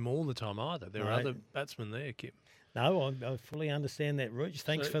on them all the time either. There are other batsmen there, Kim. No, I fully understand that, Rich.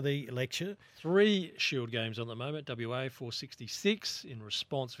 Thanks for the lecture. 3 Shield games on the moment. WA 466. In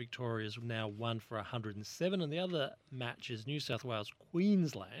response, Victoria's now 1 for 107. And the other match is New South Wales,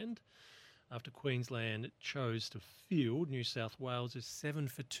 Queensland. After Queensland chose to field, New South Wales is 7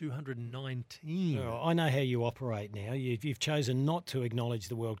 for 219. Oh, I know how you operate now. You've chosen not to acknowledge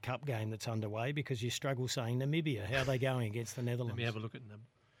the World Cup game that's underway because you struggle saying Namibia. How are they going against the Netherlands? Let me have a look at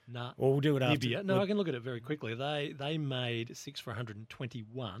Well, we'll do it after. Namibia. No, I can look at it very quickly. They made 6 for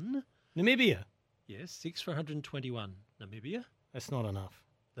 121. Namibia? Yes, 6 for 121. Namibia? That's not enough.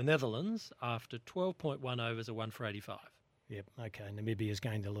 The Netherlands, after 12.1 overs, are 1 for 85. Yep, okay. Namibia's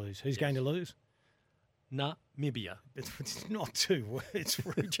going to lose. Who's going to lose? Namibia. It's not 2 words,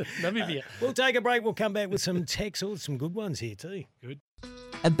 Rich. Namibia. We'll take a break. We'll come back with some texts. Oh, some good ones here too. Good.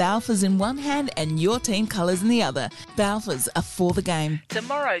 A Balfour's in one hand and your team colours in the other. Balfour's are for the game.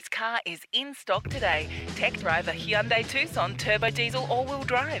 Tomorrow's car is in stock today. Tech Driver Hyundai Tucson Turbo Diesel All-Wheel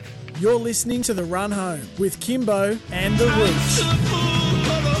Drive. You're listening to The Run Home with Kimbo and The Roots.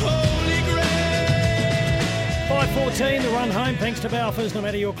 5:14, the run home. Thanks to Balfour's. No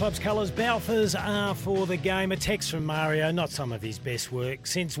matter your club's colours, Balfour's are for the game. A text from Mario, not some of his best work.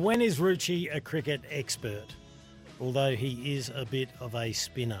 Since when is Rucci a cricket expert? Although he is a bit of a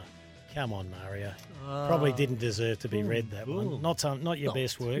spinner. Come on, Mario. Probably didn't deserve to be read, that one. Not your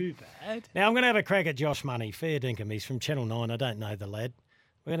best work. Too bad. Now, I'm going to have a crack at Josh Money. Fair dinkum. He's from Channel 9. I don't know the lad.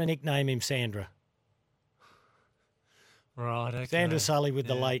 We're going to nickname him Sandra. Right, okay. Sandra Sully with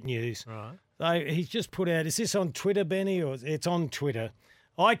the late news. Right. So he's just put out, is this on Twitter, Benny, or it's on Twitter?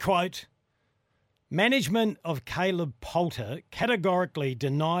 I quote, management of Caleb Poulter categorically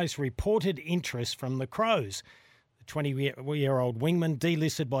denies reported interest from the Crows. The 20-year-old wingman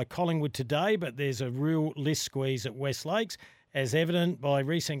delisted by Collingwood today, but there's a real list squeeze at West Lakes, as evident by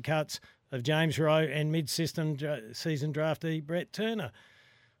recent cuts of James Rowe and mid-season draftee Brett Turner.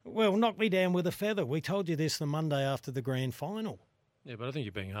 Well, knock me down with a feather. We told you this the Monday after the grand final. Yeah, but I think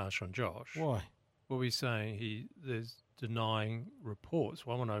you're being harsh on Josh. Why? Well, we're saying there's denying reports.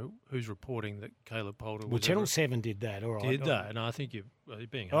 Well, I want to know who's reporting that Caleb Poulter was. Well, Channel 7 did that, all right. Did they? And I think you're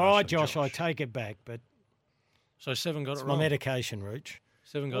being harsh. All right, on Josh, I take it back, but so 7 got it's it my wrong. medication, Rooch.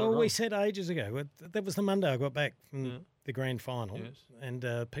 7 got it well, wrong. we said ages ago. That was the Monday I got back from the grand final, and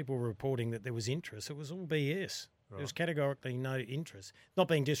people were reporting that there was interest. It was all BS. There was categorically no interest. Not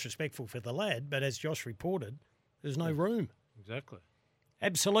being disrespectful for the lad, but as Josh reported, there's no room. Exactly.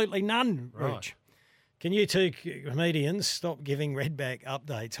 Absolutely none, Right. Rooch. Can you two comedians stop giving Redback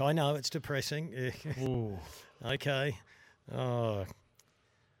updates? I know it's depressing. Ooh. Okay. Oh.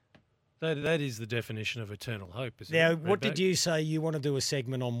 That is the definition of eternal hope, isn't Now, it? what Redback? did you say you want to do a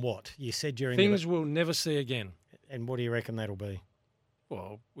segment on what? You said during Things we'll never see again. And what do you reckon that'll be?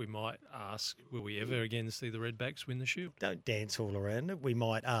 Well, we might ask, will we ever again see the Redbacks win the Shield? Don't dance all around it. We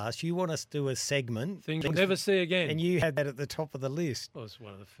might ask. You want us to do a segment. Things we'll never see again. And you had that at the top of the list. Well, it's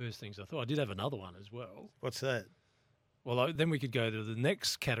one of the first things I thought. I did have another one as well. What's that? Well, then we could go to the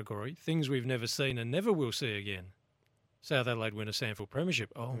next category, things we've never seen and never will see again. South Adelaide win a Sandfield Premiership.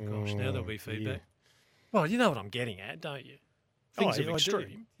 Oh, gosh, now there'll be feedback. Yeah. Well, you know what I'm getting at, don't you? Things of I do.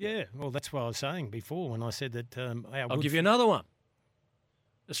 extreme. Yeah, well, that's what I was saying before when I said that. I'll give you another one.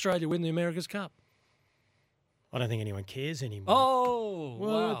 Australia win the America's Cup. I don't think anyone cares anymore. Oh,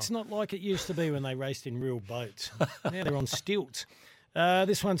 well, wow. it's not like it used to be when they raced in real boats. Now they're on stilts.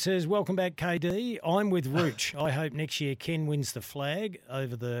 This one says, welcome back, KD. I'm with Rooch. I hope next year Ken wins the flag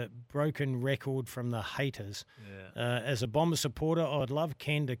over the broken record from the haters. Yeah. As a Bomber supporter, I would love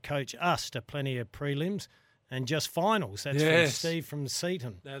Ken to coach us to plenty of prelims and just finals. That's from Steve from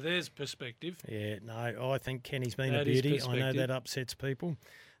Seaton. Now, there's perspective. Yeah, no, I think Kenny's been a That is beauty. I know perspective. that upsets people.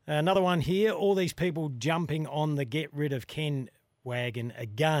 Another one here, all these people jumping on the get rid of Ken wagon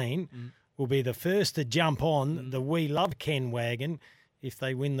again will be the first to jump on the We Love Ken wagon if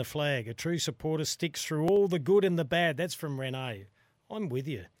they win the flag. A true supporter sticks through all the good and the bad. That's from Renee. I'm with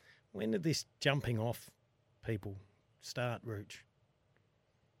you. When did this jumping off people start, Rooch?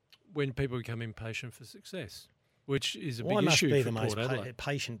 When people become impatient for success, which is a Well, I big must issue be for the most Port Adelaide.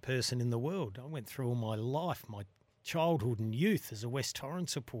 patient person in the world. I went through all my life, my childhood and youth as a West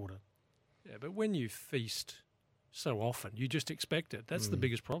Torrens supporter. Yeah, but when you feast so often, you just expect it. That's the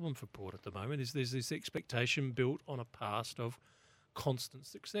biggest problem for Port at the moment, is there's this expectation built on a past of constant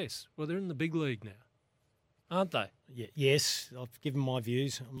success. Well, they're in the big league now, aren't they? Yes, I've given my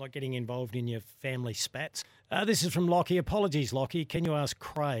views. I'm not getting involved in your family spats. This is from Lockie. Apologies, Lockie. Can you ask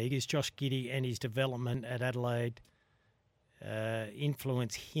Craig, is Josh Giddey and his development at Adelaide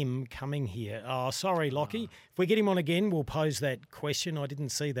influence him coming here? Oh, sorry, Lockie. If we get him on again, we'll pose that question. I didn't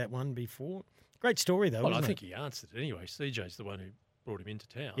see that one before. Great story, though, Well, I wasn't think it? he answered it anyway. CJ's the one who brought him into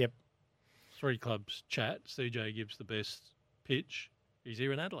town. Yep. 3 clubs chat. CJ gives the best pitch. He's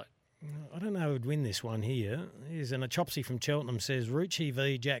here in Adelaide. I don't know who would win this one here. Here's a Chopsy from Cheltenham says, Rucci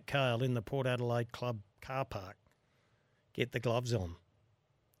v Jack Cale in the Port Adelaide Club car park. Get the gloves on.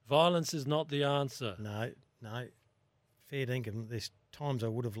 Violence is not the answer. No. Fair dinkum. There's times I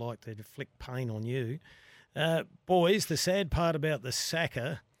would have liked to inflict pain on you. Boys, the sad part about the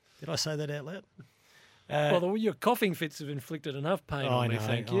Saka... Did I say that out loud? Well, your coughing fits have inflicted enough pain on me,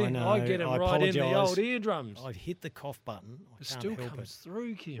 thank you. I know. I get them right in the apologise. old eardrums. I've hit the cough button. It still comes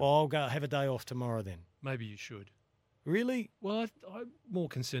through, Kim. Well, I'll go have a day off tomorrow then. Maybe you should. Really? Well, I'm more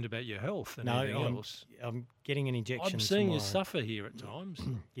concerned about your health than anything else. I'm getting an injection I'm seeing tomorrow. you suffer here at times.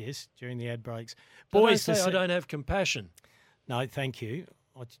 Yes, during the ad breaks. Boys, Boys, say I don't have compassion. No, thank you.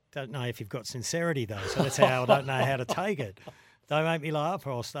 I don't know if you've got sincerity, though, so that's how I don't know how to take it. Don't make me laugh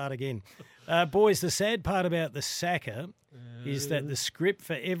or I'll start again. Boys, the sad part about the Saka is that the script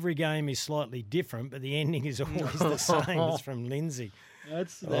for every game is slightly different, but the ending is always the same. It's from Lindsay.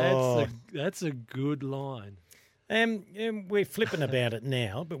 That's a good line. We're flipping about it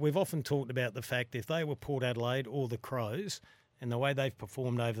now, but we've often talked about the fact if they were Port Adelaide or the Crows and the way they've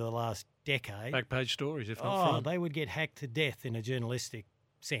performed over the last decade... Back page stories, if not front. They would get hacked to death in a journalistic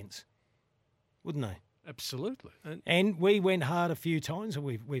sense. wouldn't they? Absolutely. And we went hard a few times.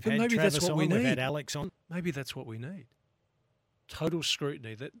 We've had maybe Travis that's what on, we we've need. had Alex on. Maybe that's what we need. Total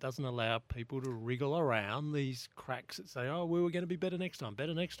scrutiny that doesn't allow people to wriggle around these cracks that say, oh, we were going to be better next time.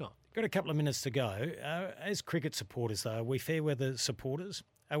 Got a couple of minutes to go. As cricket supporters, though, are we fair weather supporters?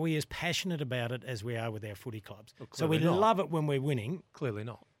 Are we as passionate about it as we are with our footy clubs? Well, So we clearly not. love it when we're winning. Clearly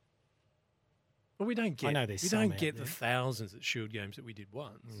not. Well, we don't get. I know there's we some don't out get there. the thousands at Shield games that we did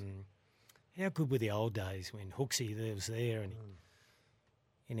once. How good were the old days when Hooksy was there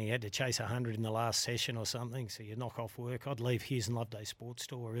and he had to chase 100 in the last session or something, so you knock off work. I'd leave Hughes and Loveday Sports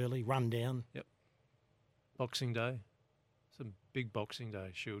Store early, run down. Yep. Boxing Day. Some big Boxing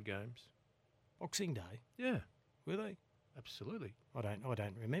Day Shield games. Boxing Day? Yeah. Were they? Absolutely. I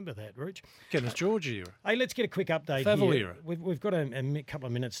don't remember that, Rich. Kenneth George era. Hey, let's get a quick update Favell here. era. We've got a couple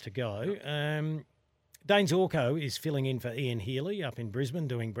of minutes to go. Dane Zorko is filling in for Ian Healy up in Brisbane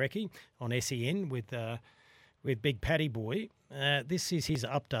doing brekkie on SEN with Big Paddy Boy. This is his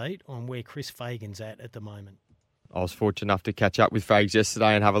update on where Chris Fagan's at the moment. I was fortunate enough to catch up with Fags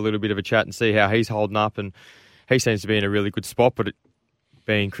yesterday and have a little bit of a chat and see how he's holding up, and he seems to be in a really good spot, but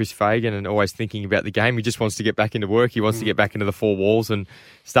being Chris Fagan and always thinking about the game, he just wants to get back into work. He wants to get back into the four walls and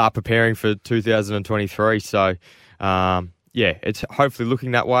start preparing for 2023. So, it's hopefully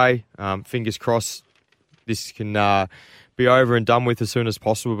looking that way. Fingers crossed this can be over and done with as soon as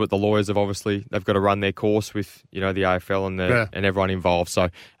possible, but the lawyers have they've got to run their course with, the AFL and everyone involved. So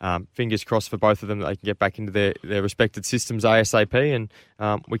fingers crossed for both of them that they can get back into their respected systems ASAP,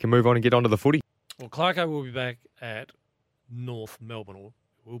 and we can move on and get onto the footy. Well, Clarko will be back at North Melbourne, or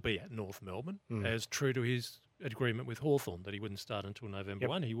will be at North Melbourne, as true to his agreement with Hawthorn that he wouldn't start until November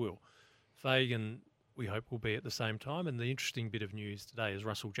 1. He will. Fagan, we hope, will be at the same time. And the interesting bit of news today is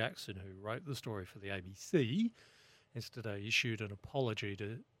Russell Jackson, who wrote the story for the ABC, yesterday issued an apology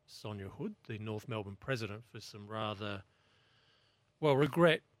to Sonia Hood, the North Melbourne president, for some rather,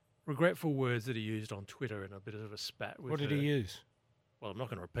 regretful words that he used on Twitter in a bit of a spat with What did her. he use? Well, I'm not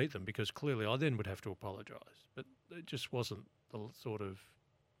going to repeat them because clearly I then would have to apologise. But it just wasn't the sort of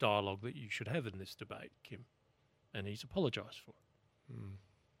dialogue that you should have in this debate, Kim. And he's apologised for it.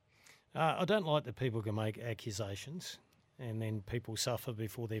 I don't like that people can make accusations and then people suffer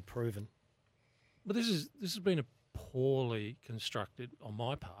before they're proven. But this has been a poorly constructed, on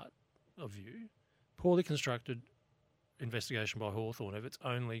my part of view, poorly constructed investigation by Hawthorn if it's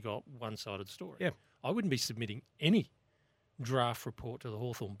only got one-sided story. Yeah. I wouldn't be submitting any draft report to the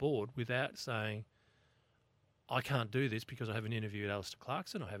Hawthorn board without saying, I can't do this because I haven't interviewed Alistair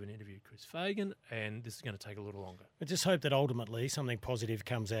Clarkson, I haven't interviewed Chris Fagan, and this is going to take a little longer. I just hope that ultimately something positive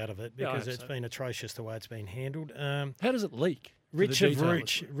comes out of it Yeah, I because hope it's so. been atrocious the way it's been handled. How does it leak? Rich of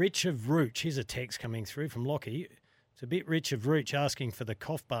Rooch. Here's a text coming through from Lockie. It's a bit Rich of Rooch asking for the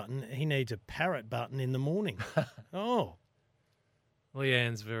cough button. He needs a parrot button in the morning. Oh.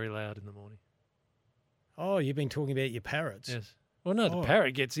 Leanne's very loud in the morning. Oh, you've been talking about your parrots. Yes. Well, no, the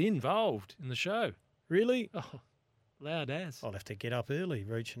parrot gets involved in the show. Really? Oh, loud as. I'll have to get up early,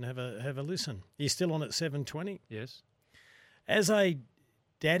 Rooch, and have a listen. You're still on at 7:20? Yes. As a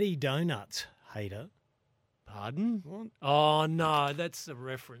Daddy Donuts hater. Pardon? What? Oh, no, that's a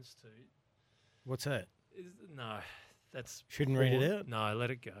reference to... What's that? No, that's... Shouldn't read it out? No, let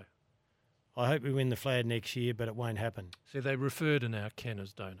it go. I hope we win the flag next year, but it won't happen. See, they refer to now Ken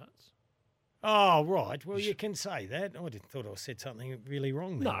as Donuts. Oh, right. Well, you can say that. I thought I said something really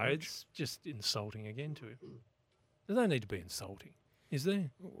wrong there. No, it's just insulting again to him. There's no need to be insulting, is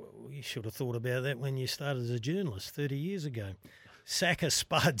there? Well, you should have thought about that when you started as a journalist 30 years ago. Sack of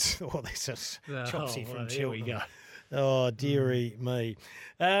Spuds. Oh, that's a Chopsy from here we Chiltern. go. Oh, dearie me.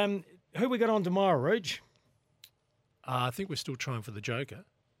 Who we got on tomorrow, Rooch? I think we're still trying for the Joker.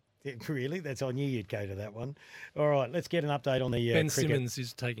 Yeah, really? I knew you'd go to that one. All right, let's get an update on the Ben cricket. Simmons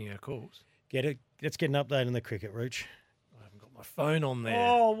is taking our calls. Let's get an update on the cricket, Rooch. I haven't got my phone on there.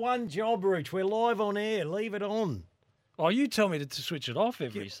 Oh, one job, Rooch. We're live on air. Leave it on. Oh, you tell me to switch it off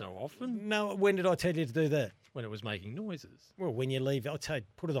every so often. No, when did I tell you to do that? When it was making noises. Well, when you leave, I'd say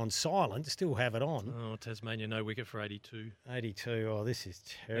put it on silent, still have it on. Oh, Tasmania, no wicket for 82. 82. Oh, this is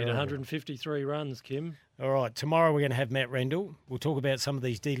Need terrible. 153 runs, Kim. All right, tomorrow we're going to have Matt Rendell. We'll talk about some of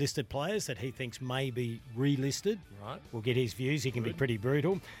these delisted players that he thinks may be relisted. Right. We'll get his views. He can be pretty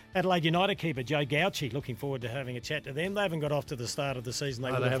brutal. Adelaide United keeper Joe Gauchi, looking forward to having a chat to them. They haven't got off to the start of the season they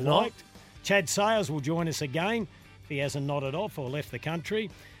No, would they have have not. liked. Chad Sayers will join us again if he hasn't nodded off or left the country.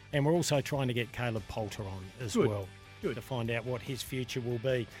 And we're also trying to get Caleb Poulter on as well to find out what his future will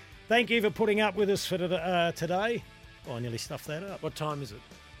be. Thank you for putting up with us for today. Oh, I nearly stuffed that up. What time is it?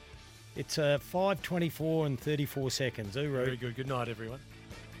 It's 5:24 and 34 seconds. Ooh, Very good. Good night, everyone.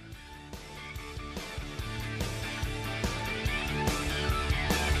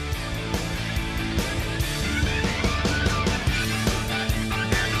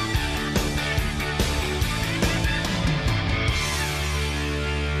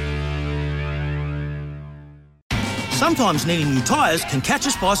 Sometimes needing new tyres can catch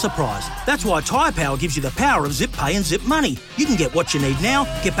us by surprise. That's why Tyre Power gives you the power of Zip Pay and Zip Money. You can get what you need now,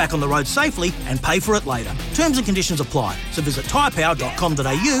 get back on the road safely and pay for it later. Terms and conditions apply. So visit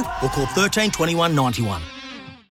tyrepower.com.au or call 13 21 91.